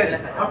খারাপ হয়ে গেছে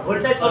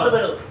ভোল্টেজ কত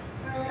বেরোবে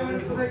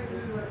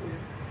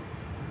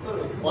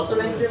কত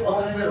রেঞ্জে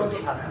মতো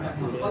থাকে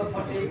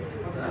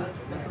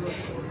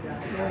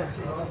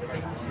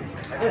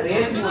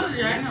রেঞ্জ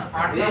যায় না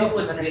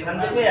এখান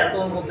থেকে এত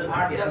মধ্যে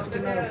থাকে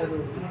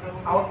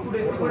আউটপুট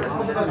এসি করে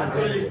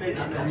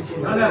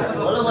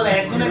বলো বলো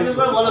একজন একজন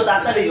করে বলো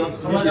তাড়াতাড়ি অত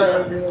সময় যাবে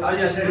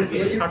আচ্ছা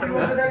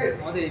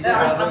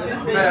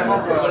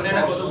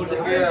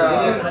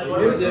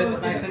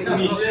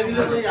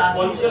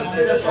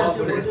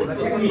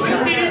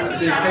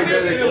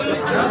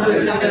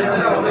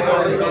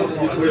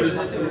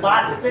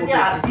পাঁচ থেকে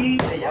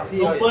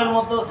 80-90 এর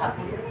মতো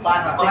থাকে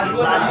 5 থেকে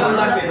 5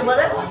 লাগবে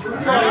তোমাদের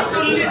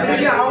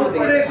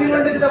আউটপুট এসি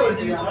মানে যেটা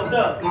বলছি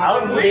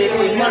আউটপুট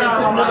এখানে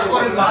আমরা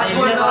করে 5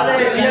 ভোল্ট হলে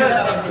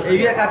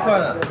এবিআর কাজ করে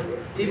না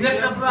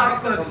ইভেন্টটা পুরো আউট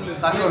করে দিল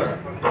কাজ করে না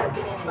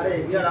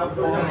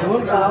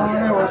ভোল্ট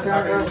মানে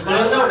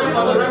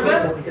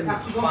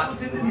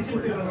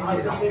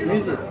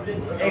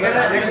এখানে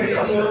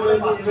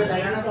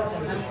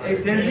এই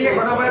সেন্সিং এ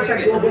কত ওয়্যার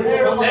থাকে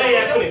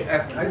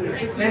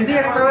সেন্সিং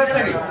এ কত ওয়্যার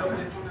থাকে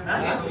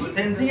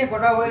সেন্সিং এ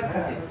কত ওয়্যার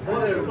থাকে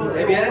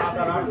এবিআর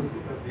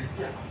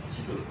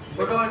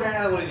ছোট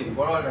ওয়্যার বলিনি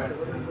বড় ওয়্যার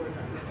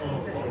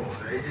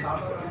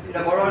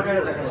এটা বড় ওয়্যার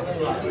দেখা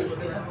যাচ্ছে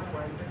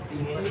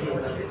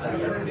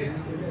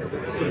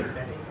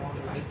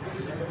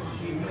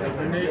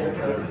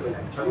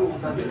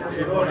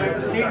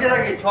তিনটে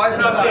থাকে 6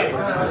 7 8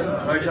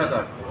 6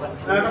 7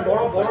 8 একটা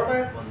বড় বড়টা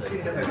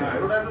তিনটে থাকে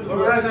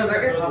ছোটটা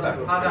থাকে 7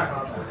 8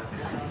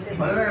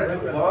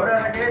 বড়টা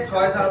থাকে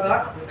 6 7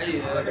 8 এই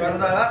 6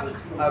 7 8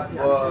 আর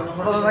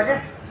ছোটটা থাকে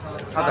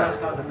 7 8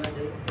 7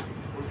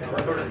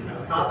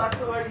 8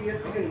 তো ভাই এর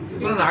থেকে নিচে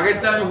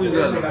আগেরটা আমি বুঝতে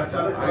পারলাম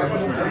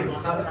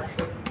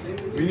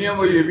মিনিমাম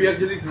ওই এবিআর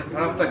যদি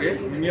খারাপ থাকে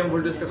মিনিমাম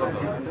ভোল্টেজটা কত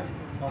হবে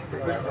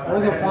ওই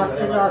যে 5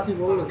 থেকে 80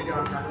 বললো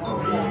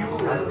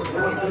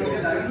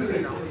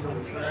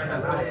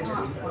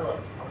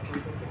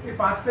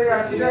 5 থেকে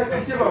 80 টা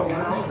কিসে পাবো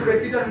একটু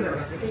রেসিডেন্ট না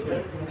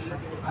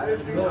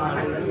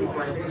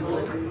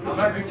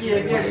আমরা কি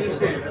এবিআর ইউজ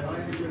করি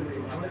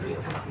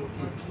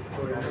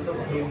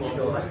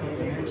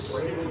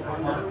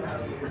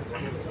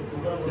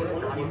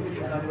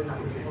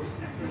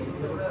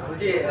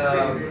যে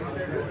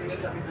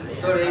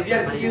তোর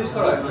এবিআর কি ইউজ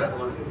করা হয়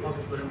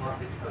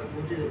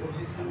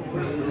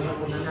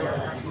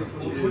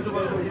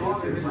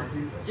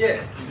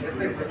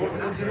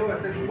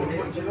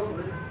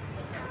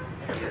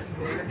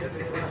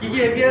কি কি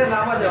এবিআর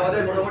নাম আছে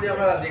আমাদের মোটামুটি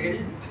আমরা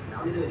দেখেছি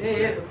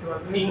এস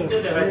তিনটে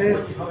দেখা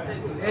যাচ্ছে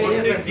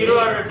এস 60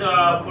 আর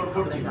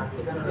 440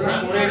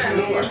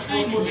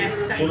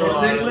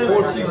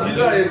 460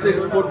 আর SS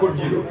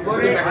 440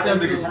 ম্যাক্সিমাম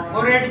দেখেছি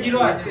 480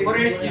 আছে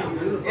 480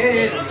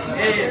 এস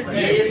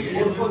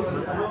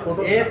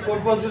এস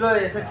 440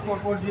 এসএক্স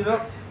 440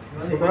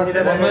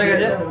 সেটা বন্ধ হয়ে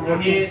গেছে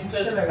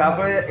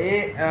তারপরে এ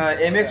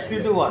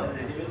MX321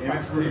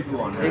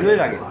 MX321 এগুলোই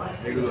লাগে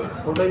এগুলো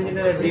কোনটা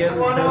ইঞ্জিনের ডিএম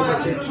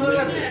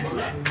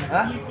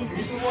হ্যাঁ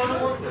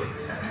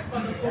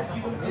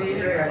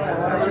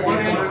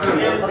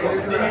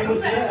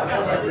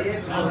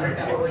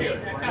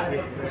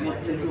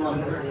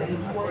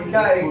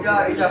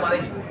এটা মানে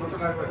কি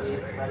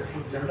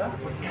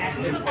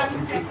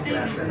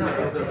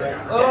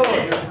ও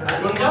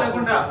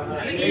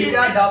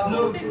এইটা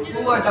W2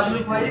 আর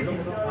W5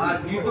 আর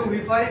G2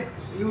 V5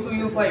 U2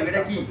 U5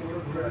 এটা কি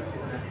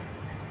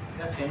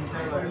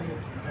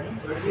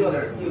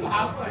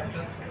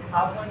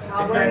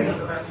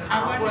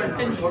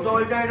ছোট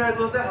অল্টারনেটর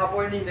গুলোতে হাফ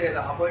ওয়াইন্ডিং থাকে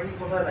হাফ ওয়াইন্ডিং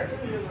কোথায় থাকে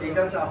এইটা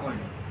হচ্ছে হাফ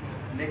ওয়াইন্ডিং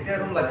দেখতে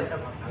এরকম লাগে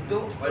কিন্তু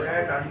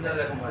অল্টারনেটর টার্মিনাল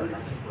এরকম হয়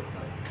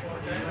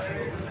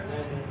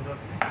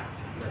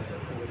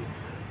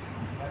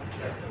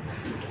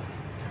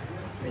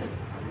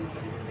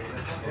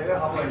এটা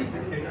হাফ ওয়াইন্ডিং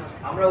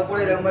আমরা উপরে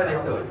এরকম ভাবে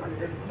দেখতে পাই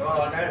যখন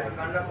অল্টারনেটর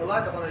কানটা খোলা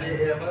হয় তখন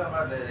এরকম ভাবে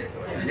আমরা দেখতে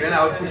পাই যেখানে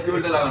আউটপুট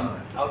কেবলটা লাগানো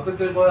হয় আউটপুট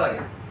কেবল কোথায়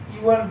লাগে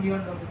E1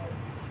 V1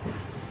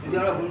 যদি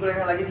আমরা ভুল করে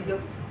এখানে লাগিয়ে দিই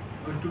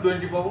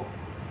 220 পাবো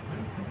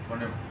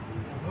মানে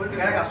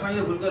এখানে কাস্টমার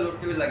যদি ভুল করে লোড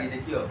কেবল লাগিয়ে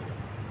দেয় কি হবে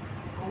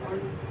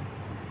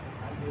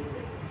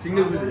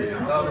সিঙ্গেল পিস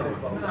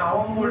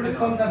আওয়াম ভোল্টেজ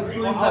কম থাকবে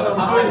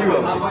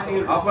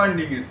আপ এন্ড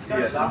ডিং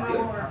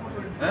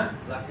হ্যাঁ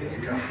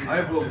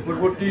আমি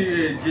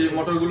 440 যে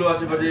মোটরগুলো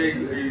আছে বা যে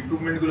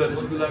ইকুইপমেন্টগুলো আছে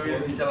সেগুলো আমি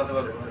চালাতে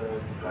পারবো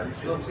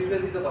তো সিপে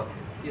দিতে পারো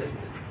কি আছে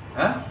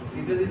হ্যাঁ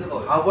সিপে দিতে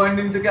পারো আপ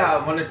ওয়াইন্ডিং থেকে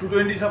মানে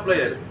 220 সাপ্লাই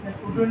আছে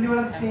 220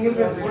 মানে সিঙ্গেল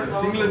পেজ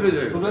সিঙ্গেল পেজ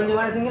হয়ে 220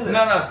 মানে সিঙ্গেল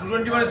না না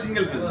 220 মানে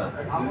সিঙ্গেল পেজ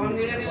আপন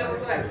নিয়ে দিলে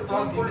কত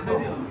 110 ভোল্ট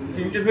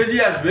তিনটে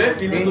ফেজই আসবে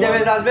কিন্তু তিনটে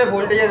ফেজ আসবে,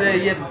 ভোল্টেজের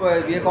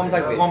ইয়ে কম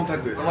থাকবে, কম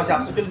থাকবে। তোমার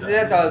 440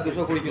 থেকে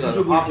 220 চলে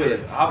আসবে, হাফ হয়ে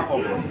যাবে। হাফ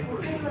পাবো।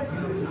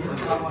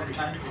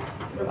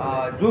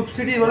 ডুপ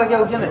সিটি বলে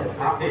কেউ জানে?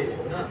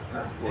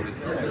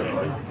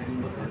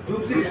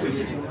 ডুপ সিটি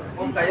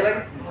কোন কাজে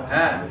লাগে?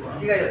 হ্যাঁ,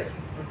 কি কাজে লাগে?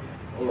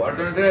 ও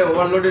অল্টারনেটরে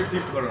ওভারলোডে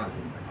ট্রিপ করে না।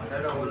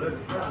 এটা বললো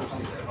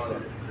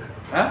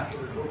হ্যাঁ,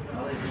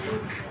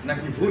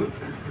 নাকি ভুল?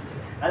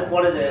 আর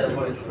পরে যায়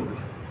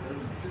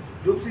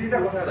ডুপ সিটিটা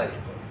কোথায় লাগে?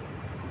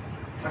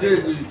 যে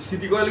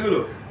সিটি কয়েলগুলো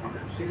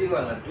সিটি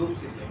কয়েল না, ডুপ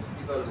সিটি,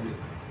 সিটি কয়েল গুলো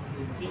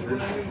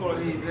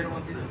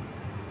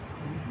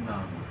না,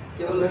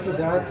 কে বলে তো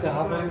দেখা যাচ্ছে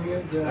হাফ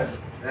অ্যাঙ্গেল যে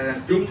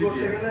ডিম সিটি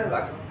করতে গেলে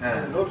লাগে, হ্যাঁ।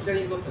 লোড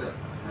শেডিং করতে লাগে,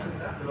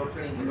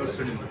 লোড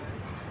শেডিং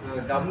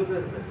ডাব্লিউ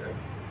ফেজ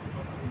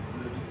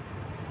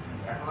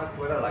এখন আর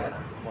কোয়লা লাগে না।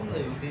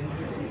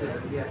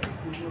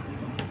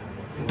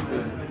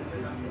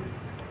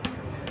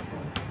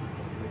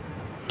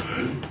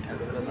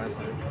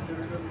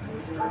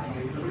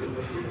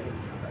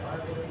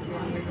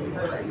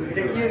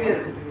 এটা কি এবিএ?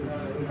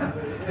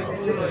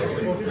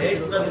 এই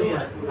দুটো দিয়ে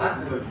হ্যাঁ?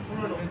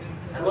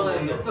 এখন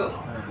এবিএ তো?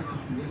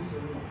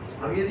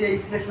 আমি যদি এই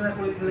সিলেকশনে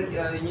করে দিলে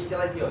ইঞ্জিন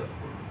চালাই কি হয়?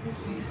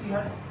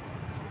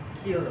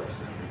 কি হলো?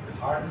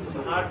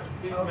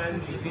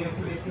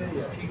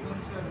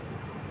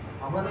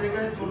 আমাদের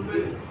এখানে চলবে,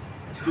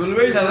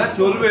 চলবেই না, না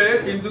চলবে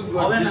কিন্তু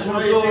হবে না, যে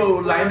সমস্ত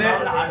লাইনে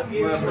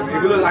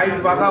এগুলো লাইন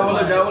বাঁকা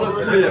বলে যা বলে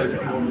চলে যাবে,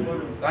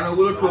 কারণ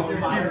ওগুলো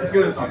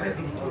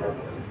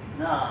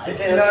না,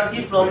 এটা কি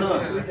প্রবলেম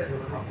আছে?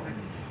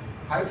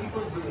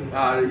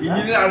 আর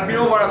ইঞ্জিনের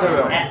আরপিএমও বাড়াতে হবে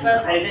আমার। একটা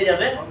সাইডে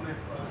যাবে,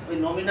 ওই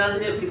নমিনাল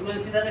যে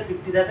ফ্রিকোয়েন্সি থাকে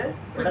 50 থাকে,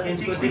 ওটা চেঞ্জ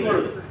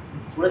করবে,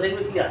 পুরো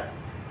দেখবে কি আসে।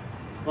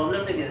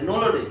 প্রবলেমটা কি? নো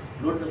লোডে,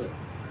 লোড দেবে,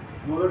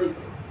 নো লোডে,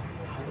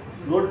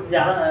 লোড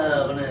যারা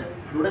মানে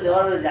লোডে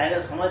দেওয়ার জায়গা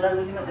সময়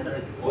থাকবে কিনা সেটা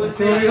দেখবে।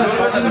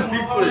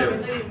 ট্রিপ করে যাবে,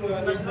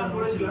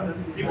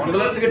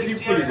 মন্ডলার থেকে ট্রিপ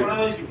করে দেবে।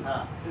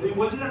 হ্যাঁ, তুমি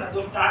বলছিলে না তো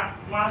স্টার্ট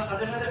মারার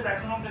সাথে সাথে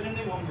ফ্র্যাকশন অফ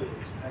সেকেন্ডে বন্ধ হয়ে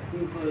যাচ্ছে।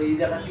 কিন্তু এই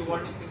জায়গা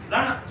না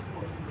না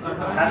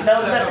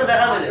শাটডাউন একটা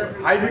দেখাবে না।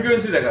 হাই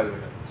ফ্রিকোয়েন্সি দেখাবে,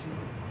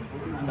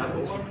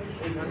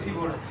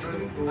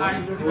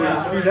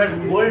 স্পিড হার্ট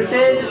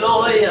ভোল্টেজ লো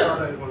হয়ে যাবে,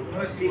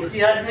 60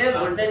 হার্টজে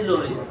ভোল্টেজ লো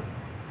হয়ে যাবে,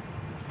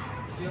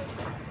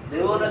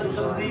 দেখো ওটা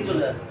 220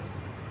 চলে আসে।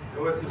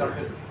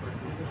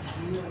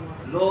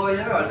 লো হয়ে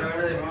যাবে,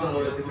 অল্টারনেটর এগুলো লো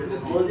হয়ে যাবে।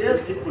 লো দিয়ে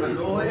স্কিপ করে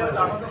লো হয়ে যাবে,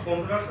 তারপর তো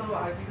কম্পিউটার তো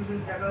হাই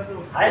ফ্রিকোয়েন্সি দেখা যাবে।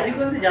 হাই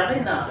ফ্রিকোয়েন্সি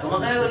যাবেই না,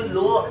 তোমাকে ওই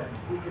লো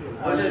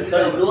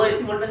লো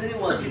এসি ভোল্টেজ দিয়ে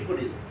স্কিপ করে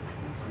দিবে।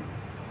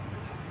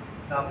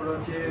 তারপর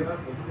হচ্ছে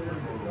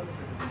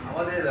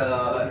আমাদের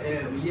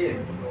ইয়ে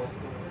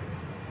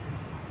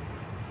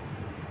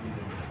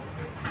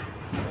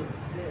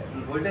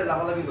ভোল্টেজ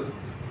লাভালাভি করছে,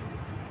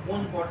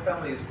 কোন পটটা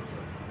আমরা ইউজ করতে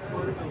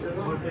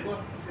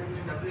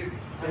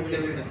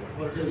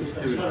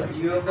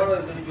ইউএফআর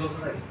যদি চলতে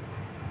থাকে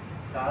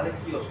তাহলে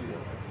কি অসুবিধা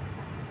হয়?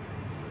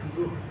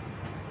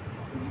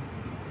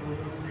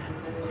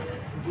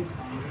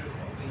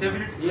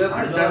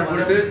 UFR under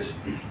voltage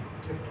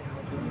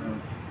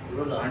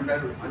under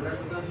under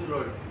frequency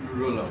roll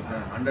roll out,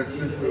 হ্যাঁ আন্ডার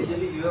এই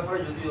যদি ইউএফআর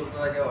যদি চলতে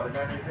থাকে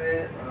অল্টারনেটে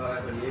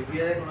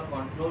এবিআই এর কোনো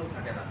কন্ট্রোল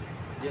থাকে না,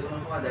 যে কোনো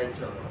সময় যা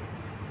ইচ্ছা হতে পারে,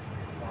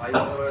 হাই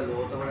হতে পারে, লো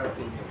হতে পারে,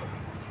 চলতে পারে।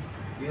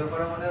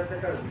 ইউএফআর মানে হচ্ছে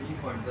একটা ভি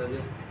পয়েন্ট,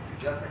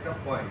 জাস্ট একটা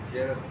পয়েন্ট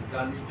যে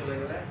ডান দিকে চলে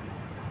গেলে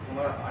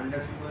তোমার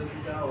আন্ডার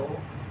ফ্রিকোয়েন্সিটা ও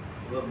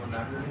মানে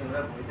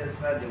আন্ডার ভোল্টেজ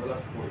ছাড়া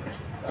ডেভেলপ করবে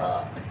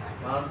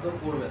না, তো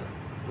করবে না।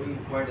 ওই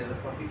পয়েন্টে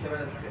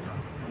 47 থাকে না,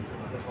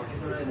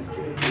 47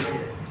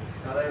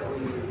 তাহলে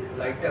ওই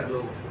লাইটটা গ্লো,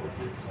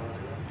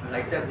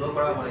 লাইটটা গ্লো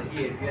করা মানে কি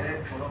এপিআর এর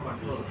কোনো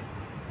কন্ট্রোল নেই।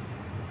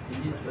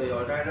 ইঞ্জিন ওই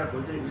অল্টারনেটর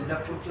ভোল্টেজ বিল্ড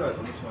আপ করছে হয়তো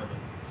অনেক সময়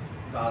জন্য,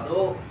 তো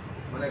আদৌ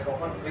মানে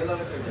কখন ফেল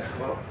হবে কেউ জানে,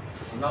 আবার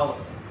নাও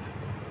হতে পারে।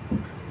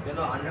 যেন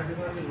আন্ডার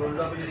ফ্রিকোয়েন্সি রোল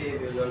আপে যদি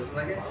জ্বলতে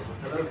থাকে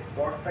তাহলে ওই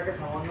পটটাকে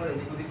সামান্য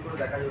এদিক ওদিক করে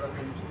দেখা যাবে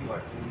কিন্তু কি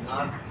বাড়ছে না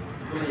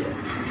চলে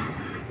যাবে,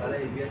 তাহলে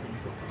এপিআর চেঞ্জ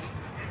করতে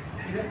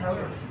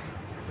হবে।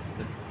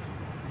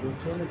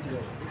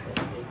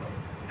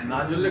 না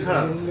জ্বললে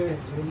খারাপ,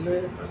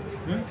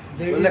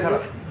 জ্বললে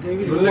খারাপ।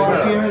 দেবী জ্বললে লো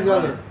খারাপ। আরপিএম এ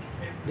জ্বলে,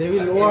 দেবী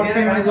লো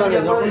আরপিএম এ জ্বলে,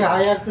 যখন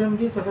হাই আরপিএম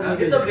দিই সেটা নিভে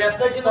কিন্তু যায়।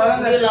 ব্যবসার জন্য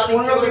পুরো লাল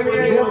ইচ্ছে করে করে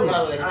দিয়ে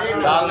খারাপ হয়ে যায়।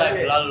 লাল লাইট,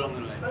 লাল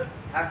রঙের লাইট।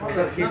 এখন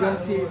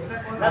ফ্রিকোয়েন্সি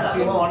না না,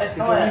 তোমার অনেক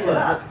সময় আছে না।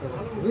 অ্যাডজাস্ট করে,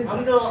 বুঝলি?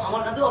 আমি তো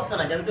আমার কাছেও অপশন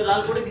আছে, আমি তো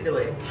লাল করে দিতে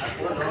পারি।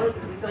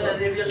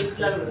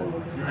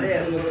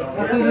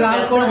 আরে তুই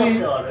লাল করবি,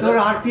 তোর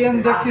আরপিএম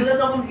দেখছিস আসলে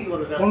তখন কি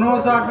করবে?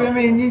 1500 আরপিএম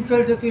এ ইঞ্জিন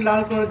চলছে, তুই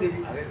লাল করে দিবি,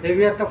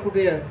 এভিআরটা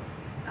ফুটে যাবে।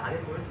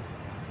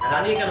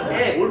 রানি কেন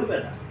এ, উঠবে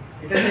না।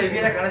 এটা যে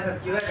এবিআর এর কানেকশন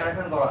কিভাবে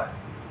কানেকশন করা হয়?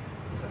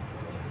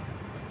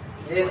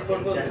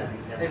 S446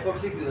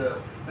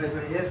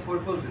 সরি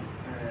S446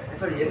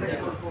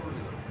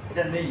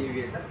 এটা নেই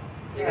এবিআরটা,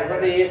 ঠিক এখন আছে?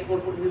 যে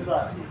AS440 তো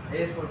আছে।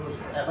 S446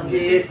 এখন যে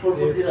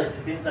AS440 আছে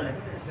সেম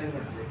কানেকশন।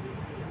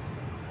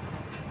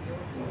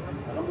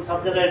 এখন তো সব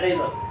জায়গায় এটাই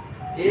পাবে।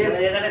 AS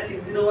এখানে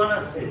 601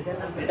 আসছে।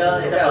 এটা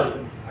এটা পাবে।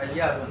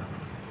 ইয়া আছে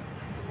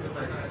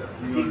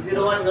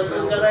 601 যত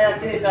জায়গায়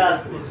আছে এটা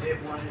আসবে।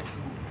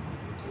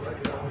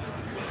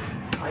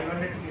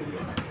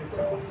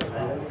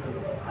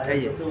 এই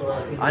যে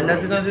আন্ডার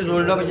ফ্রিকোয়েন্সি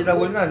রোল ড্রপে যেটা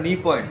বলি না নি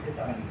পয়েন্ট,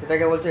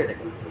 সেটাকে বলছে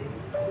এটাকে।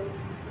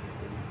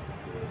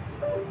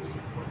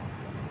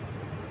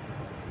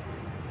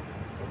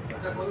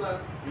 আচ্ছা বললাম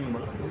হুম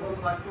বলো কোথাও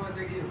কাস্টমার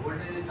দেখি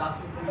ভোল্টেজ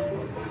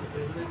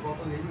 420 কত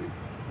নেই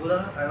বলো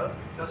না আবার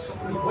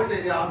 420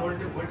 ভোল্টেজ আর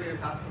ভোল্টেজ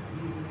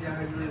 420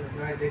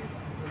 জায়গায় দেখি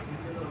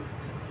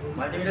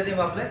মাল্টিমিটার দিয়ে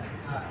মাপলে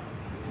হ্যাঁ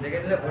দেখে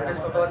দিলে ভোল্টেজ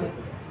কত আছে।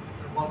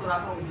 কত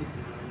রাখা উচিত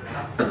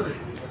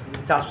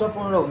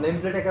 415 নেম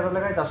প্লেটে কেন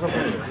লেখায়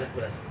 415,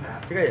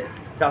 ঠিক আছে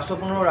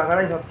 415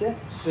 রাখাটাই সবচেয়ে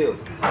শ্রেয়।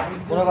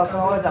 কোনো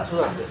কাস্টমার হবে 400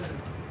 রাখতে,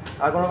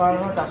 আর কোনো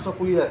কাস্টমার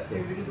 420 রাখতে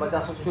বা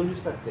 440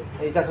 রাখতে,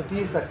 এই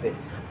 430 রাখতে,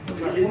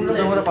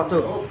 দুটোর মধ্যে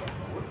পার্থক্য।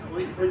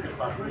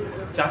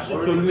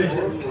 440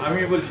 আমি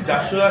বলছি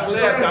 400 রাখলে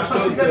আর 400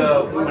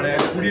 মানে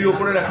 20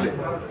 ওপরে রাখলে।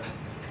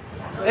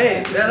 এই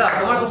দাদা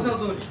তোমার প্রশ্ন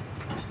তুমি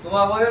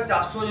তোমার বলে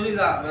 400 যদি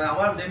মানে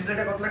আমার নেম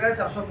প্লেটে কত লেখা আছে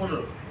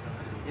 415,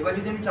 এবার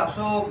যদি আমি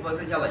 400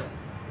 চালাই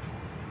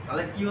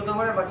তাহলে কি হতে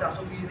পারে, বা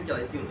 430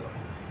 চালাই কি হতে পারে।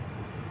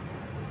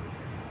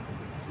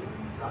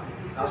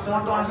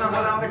 কাস্টমার তো অনেক সময়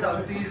বলে আমাকে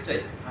 430 চাই,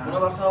 কোনো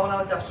কাস্টমার বলে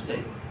আমার 400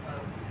 চাই,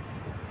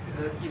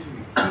 কি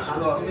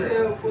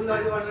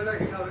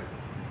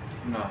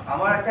না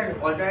আমার একটা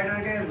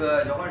অল্টারনেটরকে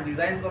যখন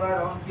ডিজাইন করা হয়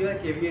তখন কি হয়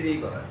কেভিএ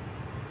দিয়েই করা হয়।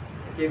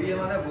 কেভিএ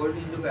মানে ভোল্ট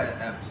ইনটু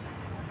অ্যাম্পস।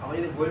 আমার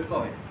যদি ভোল্ট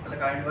কমে তাহলে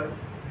কারেন্ট বাড়ে,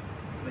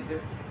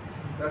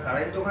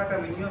 কারেন্ট তো ওখানে একটা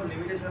মিনিমাম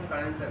লিমিটেশন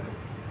কারেন্ট থাকবে।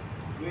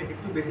 তুমি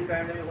একটু বেশি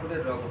কারেন্ট আমি ওখান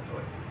থেকে ড্র করতে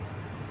পারি,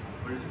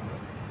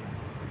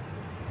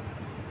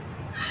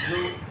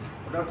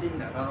 ওটাও ঠিক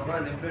না, কারণ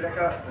ওখানে নেমপ্লেট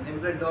একটা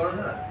নেমপ্লেট দেওয়া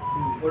আছে না,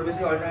 ওর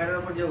বেশি অল্টারনেটরের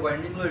উপর যে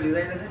ওয়াইন্ডিংগুলো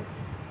ডিজাইন আছে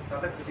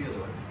তাতে ক্ষতি হতে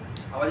পারে।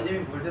 আবার যদি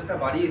আমি ভোল্টেজটা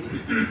বাড়িয়ে দিই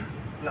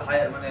তাহলে হাই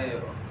মানে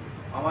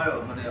আমার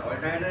মানে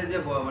অল্টারনেটরের যে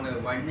মানে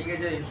ওয়াইন্ডিংয়ের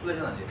যে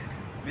ইনসুলেশন আছে,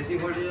 বেশি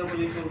ভোল্টেজের উপর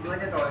যদি চলতে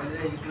থাকে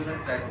তাহলে ইনসুলেশন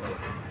ট্রাই করতে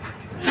হবে।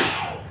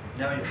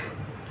 যেমন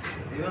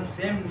এবং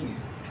সেম জিনিস,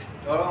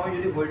 ধরো আমি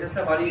যদি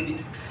ভোল্টেজটা বাড়িয়ে দিই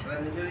তাহলে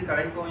নিচে যদি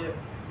কারেন্ট কমে যাবে,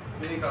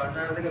 যদি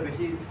অল্টারনেটর থেকে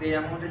বেশি সেই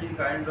অ্যামাউন্টে যদি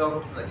কারেন্ট ড্র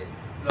করতে থাকে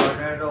তাহলে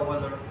অল্টারনেটর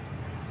ওভারলোড হবে।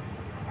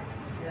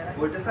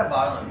 ভোল্টেজটা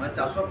বাড়ানো মানে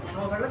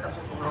 415 থাকলে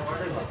 415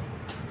 করাটাই ভালো,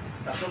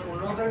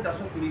 415 থেকে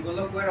 420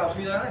 করলেও খুব একটা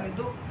অসুবিধা হয় না,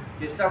 কিন্তু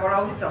চেষ্টা করা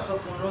উচিত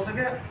 415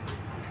 থেকে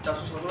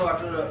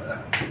 417-18 রাখা।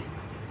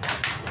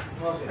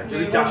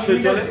 যদি 400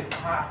 চলে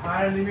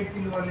হায়ার লিমিট কি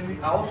লোয়ার লিমিট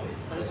অবশ্যই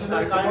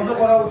কত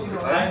করা উচিত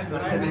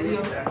বেশি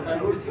হবে,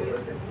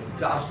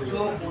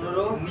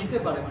 415 নিতে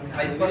পারে মানে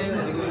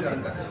 5% এগুলো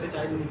কারেন্ট আছে।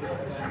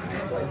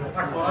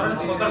 আর টলারেন্স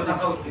কত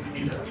থাকা উচিত?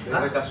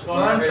 হ্যাঁ?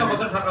 টলারেন্স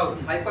কত থাকা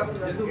উচিত? 5%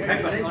 যেহেতু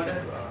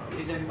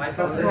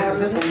 5%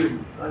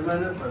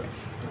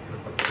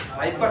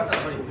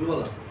 সরি ভুল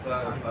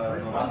বললাম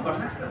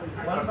 1%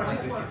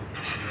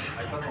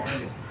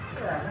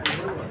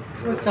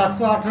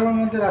 418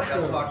 মধ্যে রাখতে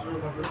হবে।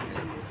 418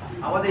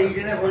 আমাদের এই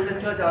জেনে ভোল্টেজ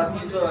ছিল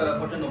 395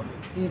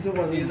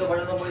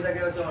 395 থেকে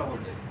হচ্ছে আমার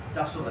ভোল্টেজ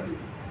 400 থাকে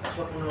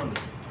 415 নেই।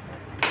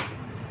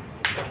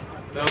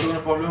 তাহলে তো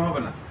কোনো প্রবলেম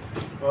হবে না।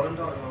 প্রবলেম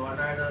তো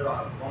অল্টারনেটর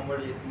কম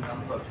করে দাম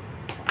কত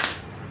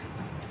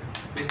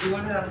বেশি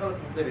ভোল্টেজ দাম কত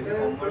করতে বেশি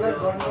কম করে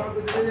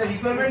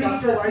রিকোয়ারমেন্ট কি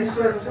 22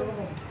 করে আসছে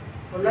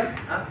বললেন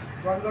হ্যাঁ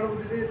গণগণ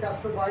বুদ্ধিতে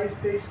 422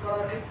 23 করা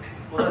আছে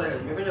কোথা থেকে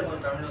মেপে যখন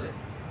টার্মিনালে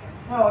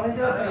হ্যাঁ অনেক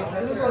জায়গায়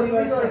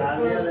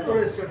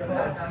করে এসছে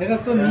সেটা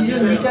তো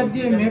নিজের মিটার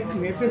দিয়ে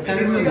মেপে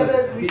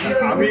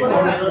আমি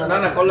না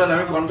না কল্যাণ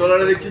আমি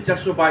কন্ট্রোলারে দেখছি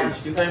 422,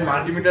 কিন্তু আমি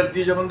মাল্টিমিটার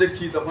দিয়ে যখন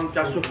দেখছি তখন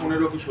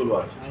 415 কি 16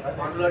 আছে।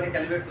 কন্ট্রোলারকে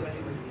ক্যালিব্রেট করে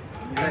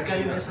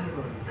ক্যালিব্রেশন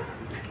করে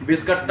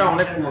বেস কার্ডটা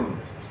অনেক পুরনো।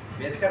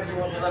 বেস কার্ড দিয়ে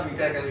মনে হয়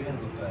মিটার ক্যালিব্রেশন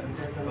করতে হয়।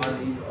 আর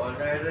এই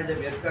অল্টারনেটরে যে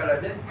বেস কার্ড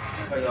আছে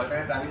ওই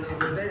অল্টারনেট টার্মিনাল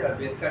ভোল্টেজ আর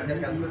বেস কার্ড যে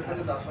ক্যালকুলেট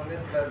করে তার সঙ্গে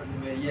তার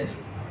ইয়ে নেই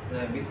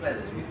মিসম্যাচ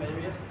আছে। মিসম্যাচ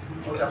মিলে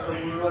ও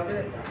 415 আছে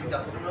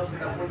 415 সে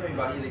কাজ করতে আমি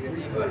বাড়িয়ে রেখেছি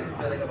এবার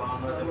ডিসপ্লে থেকে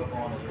বাড়ানো হয়েছে বা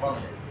কমানো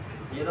যায়।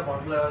 এই জন্য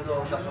কন্ট্রোলার হয়তো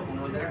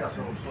 415 জায়গায়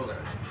 416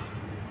 টাকা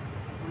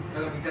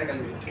এটা মিটার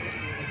ক্যালিব্রেশন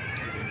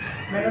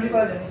ম্যানুয়ালি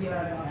করা যায়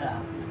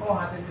ও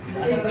হাতে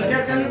এই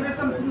মিটার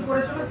ক্যালিব্রেশন তুমি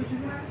করেছো না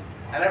কিছুদিন আগে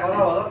একটা কথা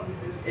বলো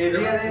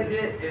এভিয়ারে যে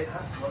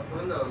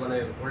মানে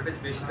ভোল্টেজ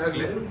বেশি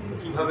থাকলে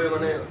কিভাবে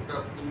মানে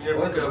ইঞ্জিনিয়ার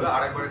করতে হবে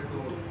আরেকবার একটু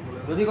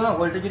যদি কোনো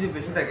ভোল্টেজ যদি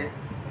বেশি থাকে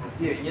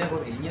কি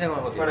ইঞ্জিনে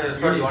কোনো ক্ষতি মানে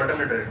সরি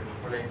অল্টারনেটর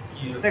মানে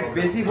কি দেখ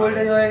বেশি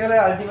ভোল্টেজ হয়ে গেলে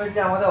আলটিমেটলি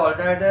আমাদের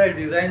অল্টারনেটরের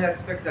ডিজাইন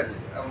অ্যাসপেক্ট থাকে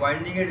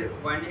ওয়াইন্ডিং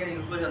এর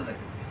ইনসুলেশন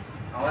থাকে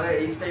আমাদের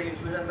এই টাইপ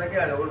ইনসুলেশন থাকে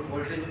আর ওর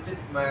ভোল্টেজ হচ্ছে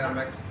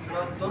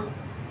ম্যাক্সিমাম তো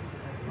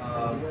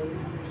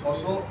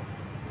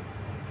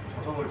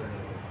 600 ভোল্ট থাকে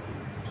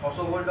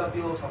 600 ভোল্ট অবধি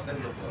ও সাস্টেন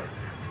করতে পারে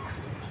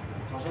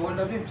 600 ভোল্ট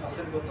অবধি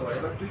সাস্টেন করতে পারে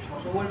এবার তুই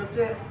 600 ভোল্ট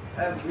হচ্ছে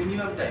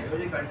মিনিমাম টাইম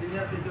যদি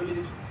কন্টিনিউয়াসলি কেউ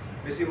যদি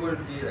বেশি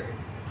ভোল্ট দিয়ে রাখে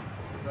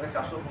তাহলে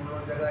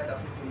 415 জায়গায়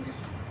 440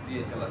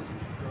 দিয়ে চালাচ্ছি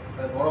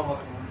তাহলে বড়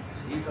হবে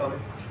হিট হবে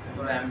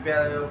তোর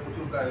অ্যাম্পিয়ার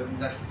প্রচুর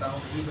যাচ্ছে তার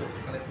মধ্যে হিট হচ্ছে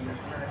তাহলে কি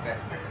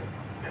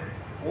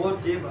ও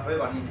যেভাবে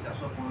বানিয়েছে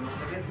 415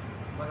 থেকে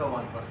তোমাকে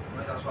 1%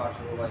 মানে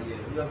 418 বা ইয়ে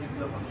ওই অবধি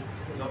দিলে ভালো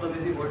যত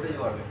বেশি ভোল্টেজ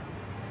বাড়বে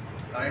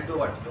কারেন্টও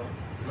বাড়ছিল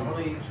তখন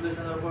ওই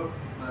ইনসুলেশনের উপর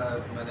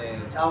মানে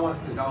ডাউন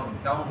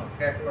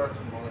ক্র্যাক করার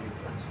সম্ভাবনা দিতে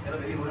পারছে এটা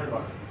বেশি ভোল্টেজ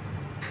বাড়বে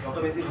যত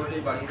বেশি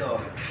ভোল্টেজ বাড়িয়ে দেওয়া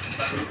হবে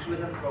তার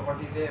ইনসুলেশন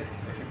প্রপার্টিতে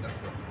এফেক্ট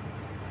আসবে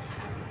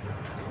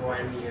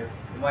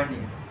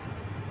ওয়াইন্ডিং।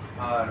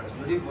 আর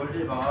যদি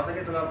ভোল্টেজ বাড়ানো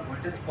থাকে তাহলে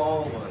ভোল্টেজ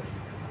কম হবে,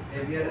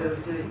 এভিআরের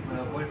হচ্ছে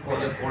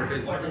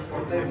ভোল্টেজ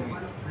করতে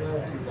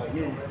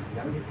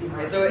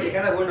তো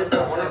এখানে ভোল্টেজ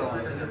অনেক কম,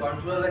 কিন্তু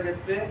কন্ট্রোলারের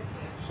ক্ষেত্রে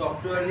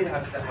সফটওয়্যারলি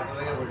হাতে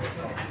থেকে ভোল্টেজ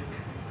কম।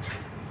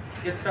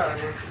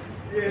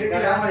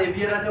 এখানে আমার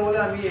এভিআর আছে বলে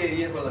আমি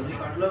ইয়ে করলাম, যে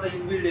কন্ট্রোলারটা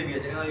ইনবিল্ড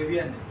এভিআর, যেখানে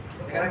এভিআর নেই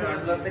এখানে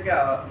কন্ট্রোলার থেকে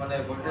মানে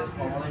ভোল্টেজ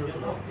কমানোর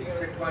জন্য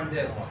সেট পয়েন্ট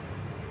দিয়ে কম।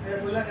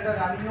 বললেন এটা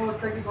রানিং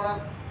অবস্থায় কি করা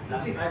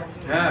উচিত?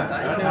 হ্যাঁ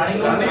রানিং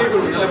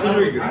করুন, তাহলে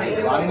বুঝবেই কি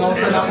রানিং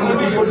অবস্থায় আপনি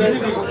কি করবেন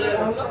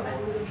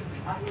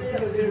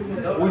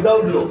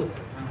উইদাউট লো।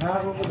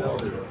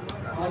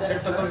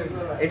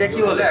 এটা কি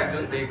বলে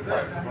একজন দেখবে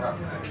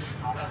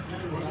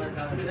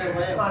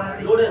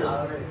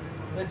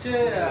হচ্ছে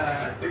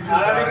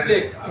আরআরএ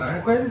প্লেট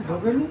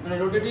মানে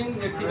রোটেটিং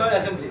রেকটিফায়ার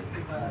অ্যাসেম্বলি।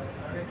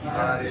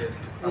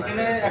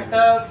 এখানে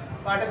একটা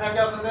পার্টে থাকে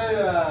আপনাদের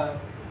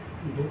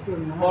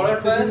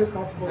ফরওয়ার্ড বায়াস,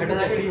 এটা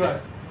থাকে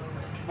রিভার্স।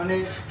 মানে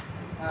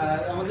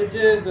আমাদের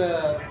যে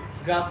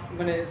গ্রাফ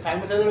মানে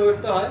সাইনোসয়েডাল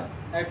ওয়েভটা হয়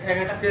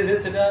একটা ফেজে,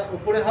 সেটা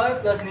উপরে হয়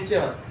প্লাস নিচে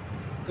হয়।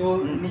 তো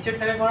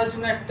নিচেরটাকে করার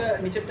জন্য একটা,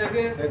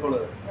 নিচেরটাকে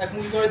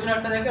একমুখী করার জন্য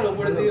একটা থাকে, আর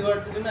উপরের দিকে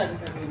করার জন্য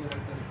একমুখী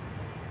থাকে।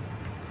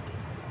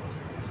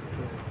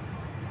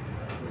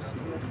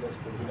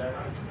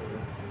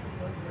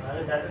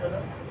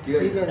 ঠিক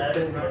আছে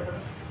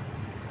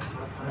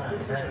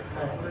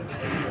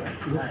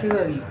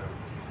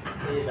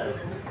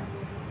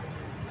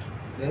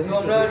তো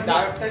আমরা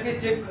ডায়োডটাকে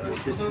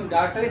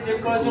চেক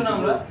করার জন্য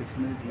আমরা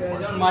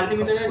যেমন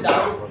মাল্টিমিটারে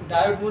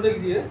ডায়োড মোডে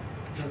দিয়ে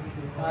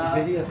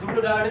দুটো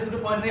ডায়োডের দুটো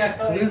পয়েন্ট থেকে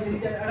একটা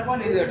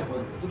পয়েন্ট এদিকে একটা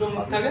পয়েন্ট, দুটো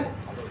মুখ থাকে।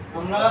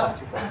 আমরা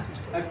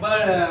একবার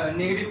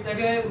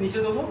নেগেটিভটাকে নিচে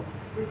দেবো,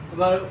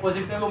 এবার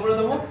পজিটিভটাকে উপরে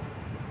দেবো,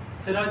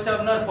 সেটা হচ্ছে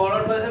আপনার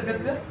ফরওয়ার্ড বায়াসের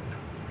ক্ষেত্রে।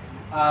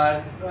 আর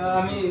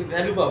আমি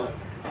ভ্যালু পাবো,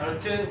 আর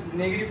হচ্ছে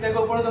নেগেটিভটাকে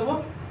উপরে দেবো,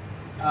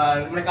 আর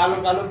মানে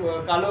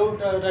কালো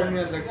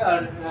টার্মিনাল থাকে, আর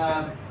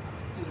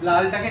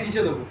লালটাকে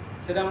নিচে দেবো,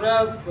 সেটা আমরা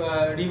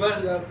রিভার্স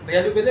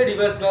ভ্যালু পেলে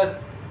রিভার্স ক্লাস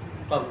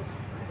পাবো।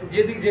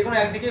 যে কোনো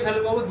একদিকে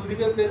ভ্যালু পাবো,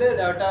 দুদিকে পেলে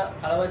ডাটা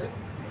খারাপ আছে।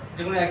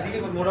 যে কোনো একদিকে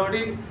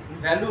মোটামুটি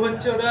ভ্যালু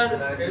হচ্ছে ওটার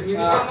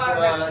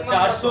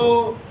 400,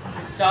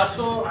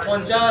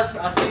 450,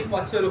 80,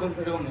 500 এরকম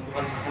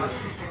ভালো।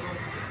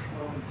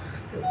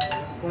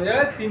 কোনো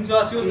জায়গায়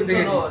 380 অব্দি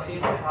দেখেছি।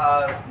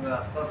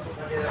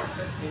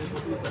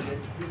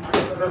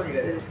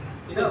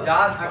 কিন্তু যা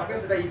থাকবে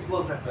সেটা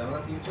ইকুয়াল থাকতে হবে,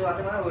 মানে 300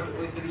 আছে মানে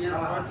ওই সিরিজের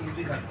মানে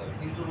 300ই থাকতে হবে,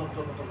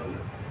 370 কত হবে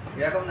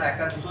এরকম না,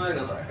 একটা 200 হয়ে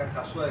গেল, একটা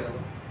 400 হয়ে গেল,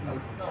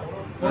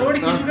 মোটামুটি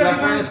কিছু প্লাস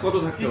মাইনাস কত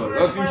থাকতে পারে?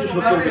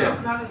 370 পেলাম,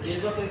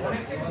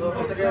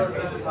 থেকে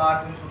 360,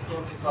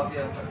 370,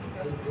 380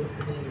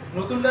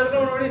 নতুন ডালটা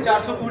মোটামুটি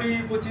 420,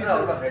 25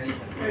 ওটা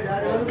ভ্যারিয়েশন।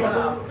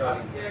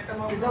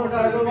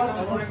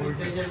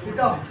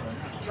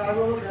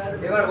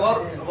 এবার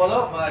বলো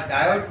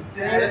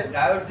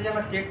ডায়োড দিয়ে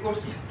আমরা চেক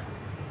করছি,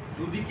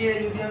 দুদিকে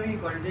যদি আমি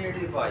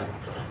কন্টিনিউটি পাই,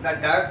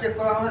 ডায়োড চেক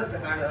করা আমাদের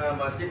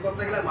চেক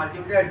করতে গেলে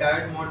মাল্টিমিটার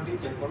ডায়োড মোড দিয়ে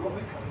চেক করবো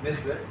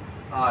বেস্ট ওয়ে।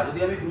 আর যদি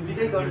আমি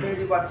দুদিকেই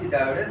কন্টিনিউটি পাচ্ছি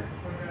ডায়োডের,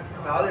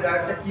 তাহলে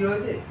ডায়োডটা কি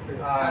হয়েছে,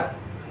 আর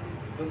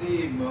যদি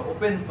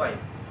ওপেন পাই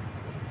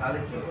তাহলে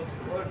কি হবে,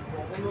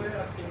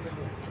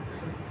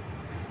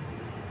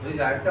 যদি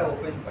ডায়োডটা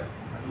ওপেন পাই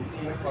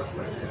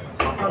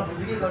আপনার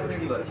দুদিকেই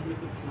কন্টিনিউটি পাচ্ছি,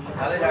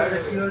 তাহলে ডায়োডটা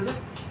কি হয়েছে,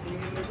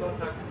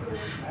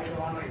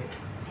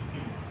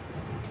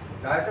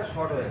 ডায়োডটা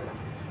শর্ট হয়ে গেল।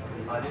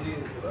 আর যদি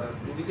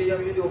দুদিকেই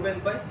আমি যদি ওপেন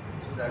পাই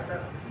ডায়োডটা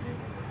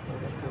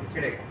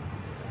কেটে গেল।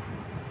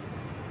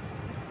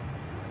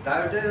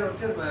 ডায়োডের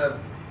হচ্ছে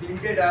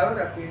 3টে ডায়োড,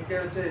 আর 3টে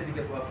হচ্ছে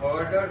এদিকে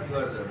ফরওয়ার্ড ডায়োড,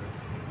 রিভার্স ডায়োড।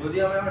 যদি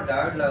আমরা আমার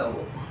ডায়োড লাগাবো,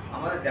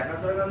 আমাদের দেখার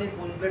দরকার নেই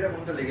কোন প্লেটে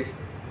কোনটা লেগেছে।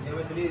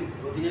 যেমন যদি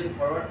ওদিকে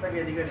ফরওয়ার্ড থাকে,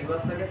 এদিকে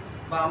রিভার্স থাকে,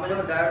 বা আমরা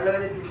যখন ডায়োড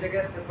লাগাচ্ছি 3টাকে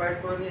সেপারেট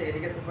করে নিয়ে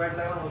এদিকে সেপারেট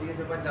লাগালাম, ওদিকে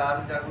সেপারেট যা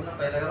আছে যা করলাম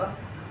তাই লাগালাম,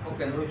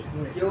 ওকে।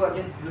 কেউ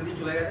একজন খুলে দিয়ে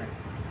চলে গেছে,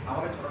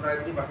 আমাকে 6টা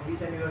ডায়োড দিয়ে পাঠিয়ে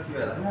দিয়েছে, আমি এবার কী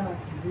বেলা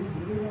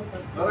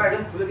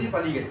একজন খুলে দিয়ে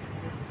পালিয়ে গেছে,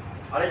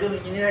 আরেকজন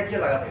ইঞ্জিনিয়ার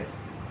গিয়ে লাগাতে গেছে,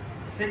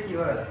 সে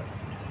কীভাবে লাগাবে?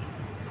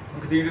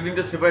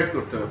 3টে সেপারেট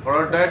করতে হবে,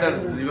 ফরওয়ার্ড ডায়োড আর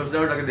রিভার্স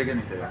ডায়োড আগে দেখে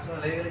নিতে হবে। একসঙ্গে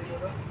লেগে গেলে কী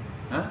হবে?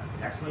 হ্যাঁ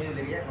একসঙ্গে যদি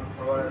লেগে যায়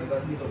ফরওয়ার্ড আর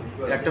রিভার্স দিতে হবে।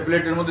 একটা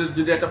প্লেটের মধ্যে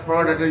যদি একটা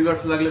ফরওয়ার্ড একটা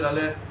রিভার্স লাগলে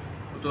তাহলে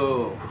তো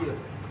কী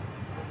হচ্ছে?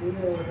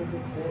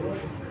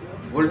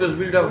 ভোল্টেজ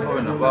বিল্ড আপ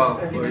হবে না, বা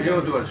ইয়ে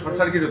হতে পারে, শর্ট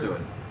সার্কিট হতে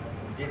পারে।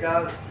 যেটা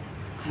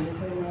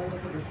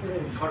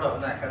শর্ট হবে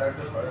না, একটা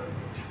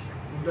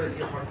দুটো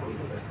এদিকে শর্ট করে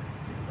দিতে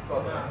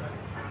হবে,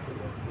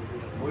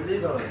 ভোল্টেজ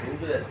ধরো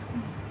বুঝতে যাচ্ছে,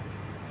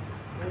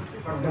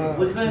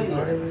 বুঝবেন কি?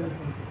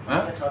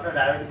 হ্যাঁ 6টা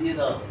ডায়োড দিয়ে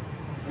দাও,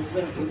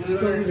 বুঝবেন কি?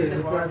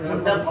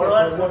 কোনটা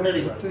ফরওয়ার্ড, কোনটা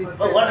রিভার্স,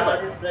 বা হোয়াটএভার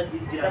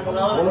যেটা মনে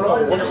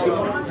হবে যেটা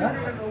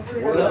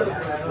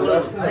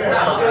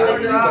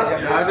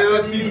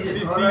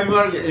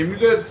তিনবার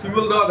এমনিতে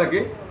সিম্বল দেওয়া থাকে,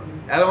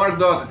 অ্যারো মার্ক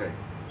দেওয়া থাকে,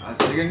 আর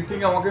সেকেন্ড থিং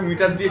আমাকে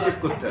মিটার দিয়ে চেক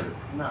করতে হবে।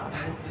 না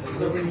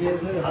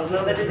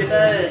আপনার কাছে যেটা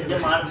যে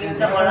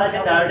মার্কিংটা করা আছে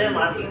টায়ারের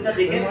মার্কিংটা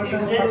দেখে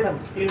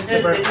তিনটে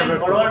দেখেন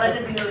ফরওয়ার্ড আছে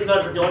তিনটে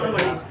রিভার্স আছে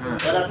অটোমেটিক।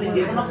 তাহলে আপনি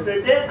যে কোনো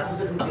প্লেটে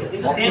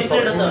কিন্তু সেম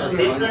প্লেট হতে হবে,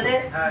 সেম প্লেটে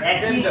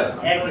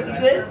একই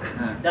দিকে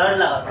টায়ার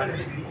লাগাবেন।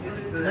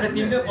 মানে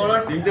তিনটে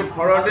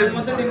ফরওয়ার্ডের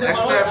মধ্যে তিনটে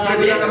একটা ফরওয়ার্ড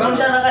প্লেট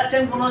কোনটা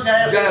লাগাচ্ছেন কোনো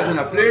যায় আসে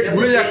না, প্লেট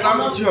ঘুরে যাক তাও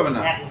কিছু হবে না।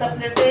 একটা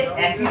প্লেটে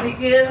একই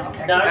দিকে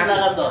টায়ার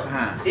লাগাতে হবে,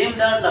 সেম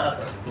টায়ার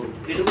লাগাতে হবে,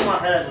 এটুকু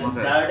মাথায় রাখবেন।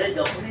 টায়ারে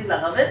যখনই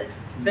লাগাবেন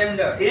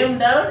সেম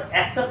টায়ার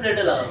একটা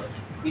প্লেটে লাগাবেন,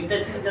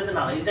 ইন্টারচেঞ্জ যাতে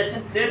না হয়।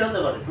 ইন্টারচেঞ্জ প্লেট হতে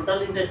পারে, টোটাল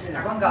ইন্টারচেঞ্জ।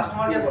 এখন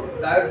কাস্টমারকে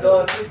ডায়োড দেওয়া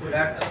আছে,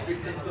 ডায়োড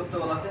চেঞ্জ করতে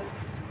বলা আছে।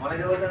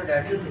 অনেকে বলছে আমি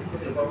ডায়োড চেঞ্জ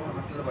করতে পারবো না,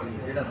 হাঁটতে পারি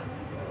না, এটা না।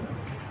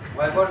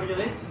 ভয় পাওয়ার কিছু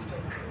নেই।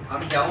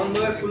 আমি যেমন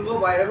ভাবে খুলবো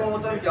বা এরকম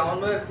হতো আমি যেমন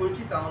ভাবে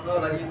খুলছি তেমন ভাবে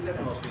লাগিয়ে দিলে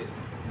কোনো অসুবিধা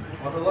নেই।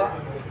 অথবা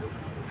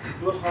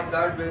পুরো সব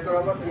ডায়োড বের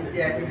করার পর তিনটে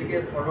একই দিকে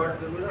ফরওয়ার্ড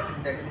করে দিলাম,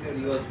 তিনটে একই দিকে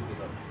রিভার্স করে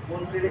দিলাম।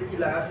 কোন প্লেটে কি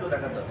লাগাচ্ছিল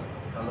দেখাতে হবে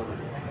ভালো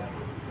করে।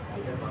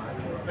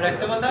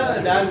 একটা কথা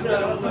ডায়োড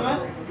লাগানোর সময়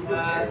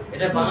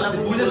এটা বাংলা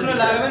বুঝে শুনে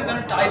লাগাবেন,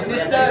 কারণ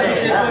টাইটনেসটা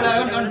চেক করে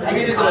লাগাবেন, কারণ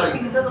ভেঙে যেতে পারে।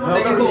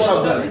 কিন্তু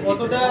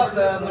অতটা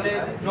মানে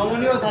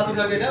নমনীয় ধাতু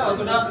থাকে এটা,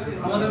 অতটা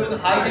আমাদের মধ্যে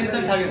হাই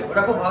টেনশন থাকে না।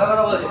 ওটা খুব ভালো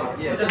কথা বলেছে,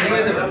 এটা ভেঙে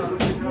যেতে পারে।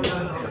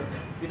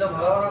 এটা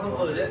ভালো কথা খুব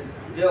বলেছে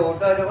যে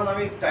ওটা যখন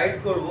আমি টাইট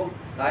করব,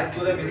 টাইট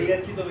করে বেরিয়ে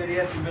যাচ্ছি তো বেরিয়ে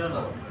যাচ্ছি, মেরো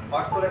না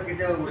পাট করে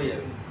কেটে উড়ে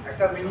যাবে।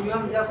 একটা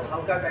মিনিমাম জাস্ট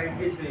হালকা টাইট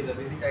দিয়ে ছেড়ে দিতে,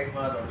 বেশি টাইট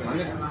মারা দরকার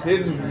মানে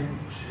নেই।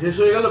 শেষ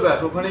হয়ে গেল ব্যাস,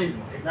 ওখানেই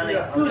না না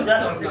একটু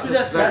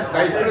জাস্ট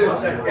টাইট করে।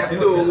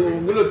 কিন্তু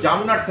ওগুলো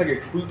জামনাট থাকে,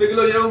 খুলতে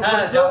গেলেও যেরকম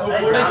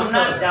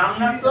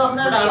জামনাট তো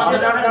আপনার আমি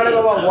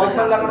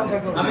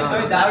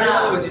ডায়োডের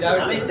কথা বলছি,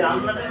 আমি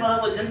জামনাটের কথা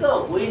বলছেন তো,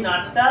 ওই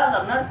নাটটা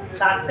আপনার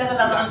তারটাকে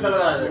লাগানোর জন্য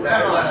আছে।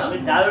 আমি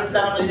ডায়োড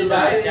লাগানোর জন্য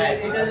ডায়োডটা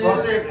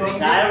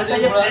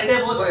যে প্লেটে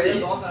বসছে,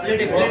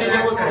 প্লেটে যে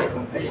বসছে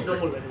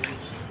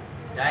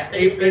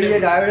এই যে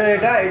ডায়োডের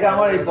এটা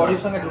আমার এই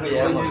বডির সঙ্গে ঢুকে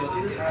যায়,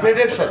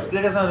 প্লেটের সঙ্গে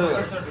ঢুকে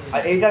যায়।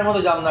 আর এইটার মতো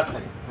জামনাট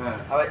থাকে।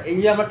 আবার এই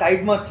যে আমরা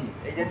টাইট মারছি,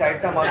 এই যে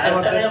টাইটটা মারতে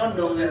মারতে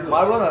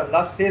মারবো না,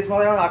 লাস্ট শেষ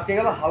মারা যখন আটকে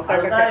গেল হালকা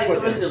একটা ট্যাপ করে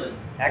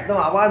একদম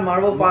আবার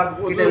মারবো, পাক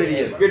কেটে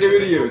বেরিয়ে যাবে। কেটে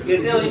বেরিয়ে যাবে।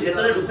 কেটে ওই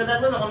ভেতরে ঢুকে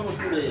থাকবে, তখন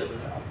মুশকিল হয়ে যাবে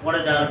পরে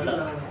ডায়োডটা।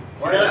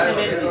 সেটা হচ্ছে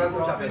মেন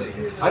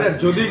জিনিস। আরে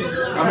যদি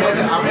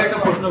আমি একটা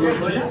প্রশ্ন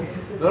করছি,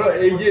 ধরো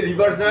এই যে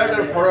রিভার্স ডায়োড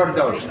আর ফরওয়ার্ড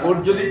ডায়োড, ওর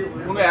যদি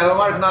কোনো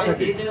অ্যালার্মার্ক না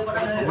থাকে,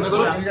 মনে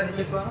করো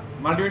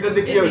মাল্টিমিটার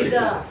দিয়ে কি হবে,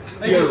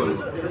 কি হবে বলো?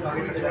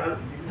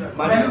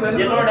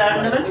 যে কোনো ডায়োড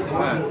নেবেন,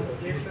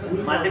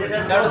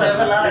 মাল্টিমিটার ডায়োড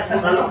একটা লাল একটা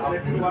কালো,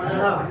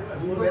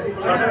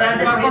 ছোট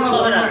ডায়োডে সিম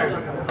হবে না।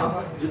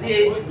 যদি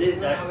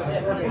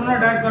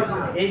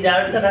এই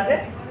ডায়োডটা থাকে,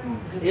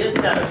 এই হচ্ছে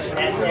ডায়োড,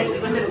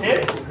 একদিকে হচ্ছে থ্রেড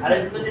আর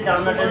একদিকে হচ্ছে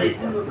জামনাটের।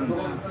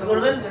 কি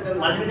করবেন,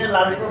 মাল্টিমিটার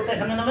লাল প্রোবটা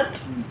এখানে নেবেন,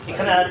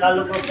 এখানে আর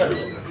কালো প্রোবটা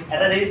দেবেন,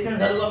 একটা রেজিস্ট্যান্স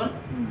ভ্যালু পাবেন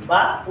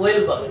বা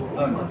ওয়েল পাবেন।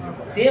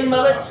 সেম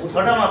ভাবে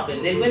ছটা মাপবেন,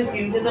 দেখবেন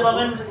তিনটেতে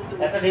পাবেন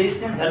একটা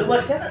রেজিস্ট্যান্স ভ্যালু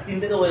পাচ্ছেন আর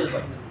তিনটেতে ওয়েল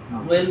পাচ্ছেন।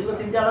 ওয়েলগুলো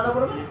তিনটে আলাদা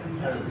করবেন।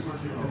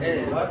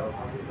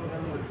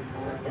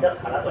 এটা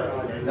খারাপ আছে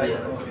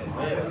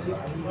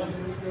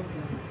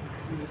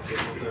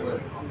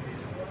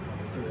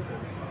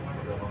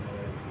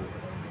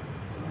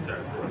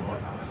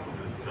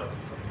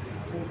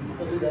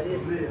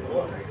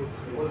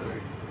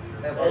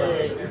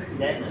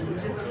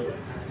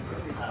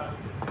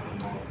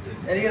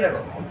এদিকে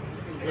দেখো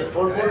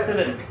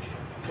 447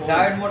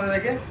 ডায়োড মোডে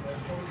রেখে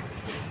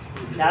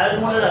ডায়োড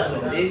মোডে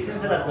রাখবেন,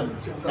 রেজিস্ট্যান্সে রাখবেন।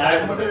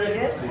 ডায়োড মোডে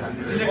রেখে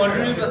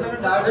কন্টিনিউ প্রেসারে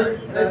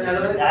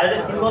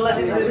ডায়োডের সিম্বল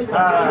আছে কিছু,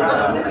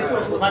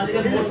 ওখান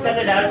থেকে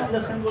মোডটাকে ডায়োড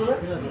সিলেকশন করবেন,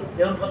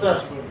 যেমন কত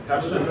আসছে।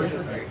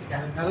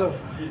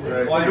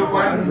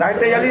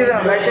 লাইটটা জ্বালিয়ে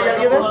দেন, লাইটটা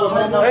জ্বালিয়ে দেন।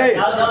 এই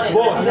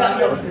বোন,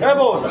 এই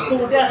বোন,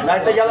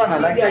 লাইটটা জ্বালা না,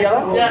 লাইটটা জ্বালা।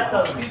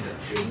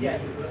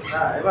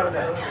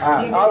 হ্যাঁ,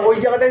 আর ওই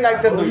জায়গাটাই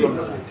লাইটটা দুই।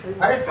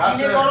 আরে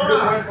স্ক্রিনে করো না,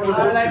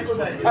 লাইট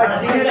কোথায়? আর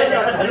স্ক্রিনে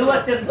ভ্যালু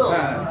পাচ্ছেন তো,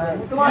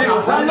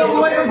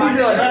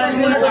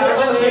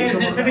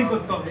 সেটিং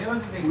করতে হবে।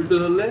 উল্টো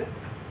ধরলে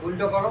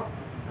উল্টো করো,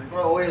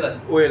 পুরো ওয়েল আছে,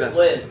 ওয়েল আছে,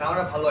 ওয়েল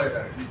তাহলে ভালো হয়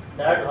এটা।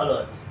 ডায়োড ভালো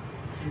আছে।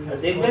 আর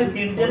দেখবেন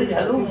তিনটের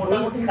ভ্যালু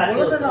মোটামুটি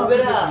কাছে হবে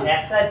না।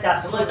 একটা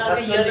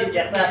 447,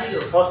 একটা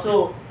 600,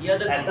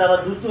 একটা আবার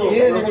 200,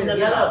 এরকম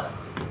গেল।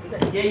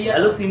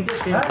 ভ্যালু তিনটে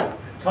সেম,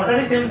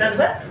 ছটারই সেম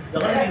থাকবে।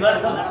 যখন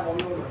রিভার্স হবে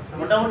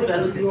মোটামুটি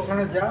ভ্যালু সেম।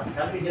 ওখানে যা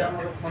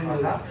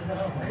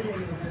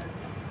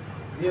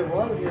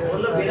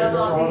বললো বেরা তো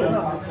আদি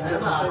না।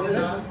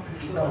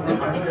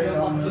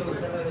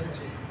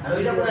 আর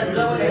ওইটা পুরো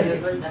জুলা বলে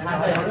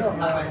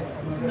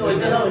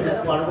ওইটা না, ওইটা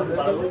পারবো।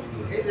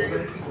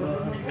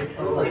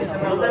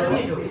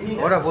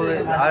 ওটা বলে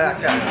আর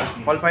একটা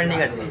ফল ফাইন্ডিং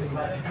আছে।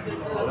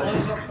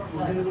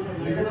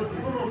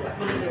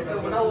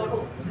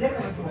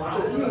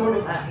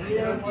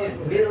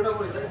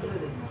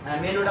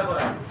 মেন ওটা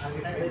করা,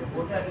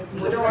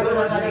 ওটা অর্ডার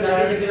করে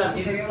লাগিয়ে দিলাম,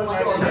 দিতে তো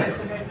মাত্র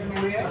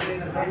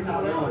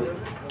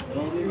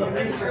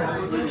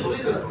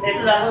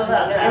একটু রাখো,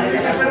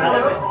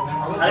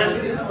 আগে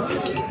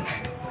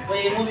ওই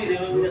এমওভি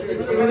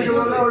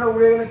ওটা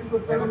উড়ে গেলে কি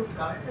করতে হবে?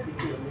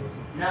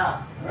 না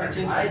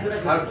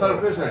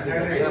সারফেস আছে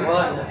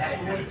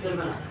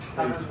চলবে না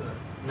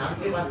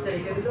নামকে বাদতে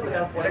রেখে দিল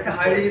এটা একটা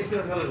হাই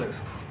রেজিস্ট্যান্স হলো লাগে।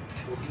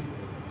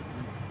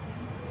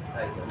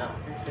 তাই তো না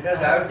এটা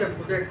ডায়োডকে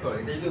প্রোটেক্ট করে।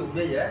 এটা যদি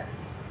উড়ে যায়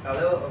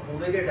তাহলে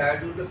উড়ে গিয়ে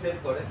ডায়োডগুলোকে সেভ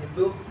করে,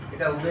 কিন্তু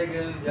এটা উড়ে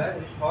গেলে যায়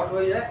যদি শর্ট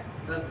হয়ে যায়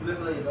তাহলে তুলে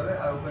ফেলে যেতে হবে,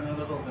 আর ওপেন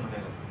হলে তো ওপেন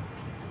হয়ে গেল।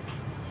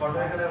 শর্ট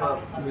হয়ে গেলে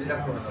বিল্ড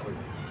আপ করে না বলি।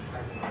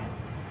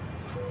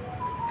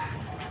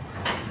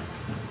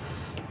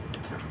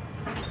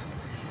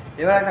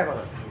 এবার একটা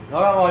কথা,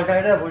 ধরো আমার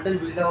অল্টারনেটর ভোল্টেজ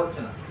বিল্ড আপ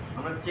হচ্ছে না,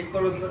 আমরা চেক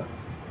করবো কি করে?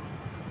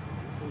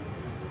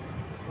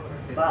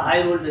 বা হাই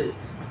ভোল্টেজ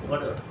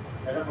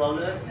একটা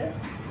প্রবলেম আসছে,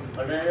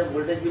 অল্টারনেটর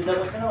ভোল্টেজ বিল্ড আপ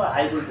হচ্ছে না বা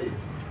high voltage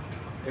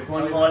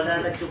F1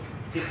 alternator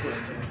check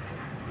করছে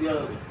কি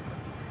হবে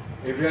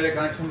এভিআর এর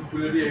কানেকশন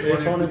খুলে দিয়ে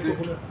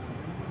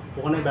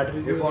ওখানে ব্যাটারি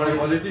F1 এ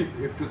পজিটিভ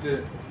F2 তে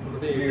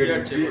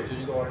এভিআর চেক হচ্ছে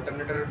যদি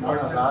অল্টারনেটরের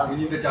ফল্ট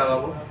ইঞ্জিনতে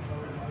চালাবো।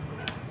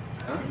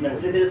 হ্যাঁ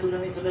ব্যাটারি থেকে তুলে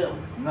নিয়ে চলে যাবো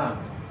না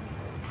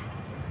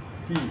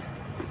কি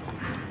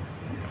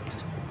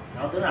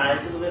আমার ধরুন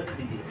 250 করে একটা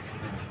দিয়েছে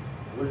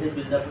ভোল্টেজ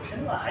বিল্ড আপ হচ্ছে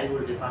না বা হাই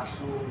ভোল্টেজ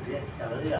 500 উঠে যাচ্ছে চালালে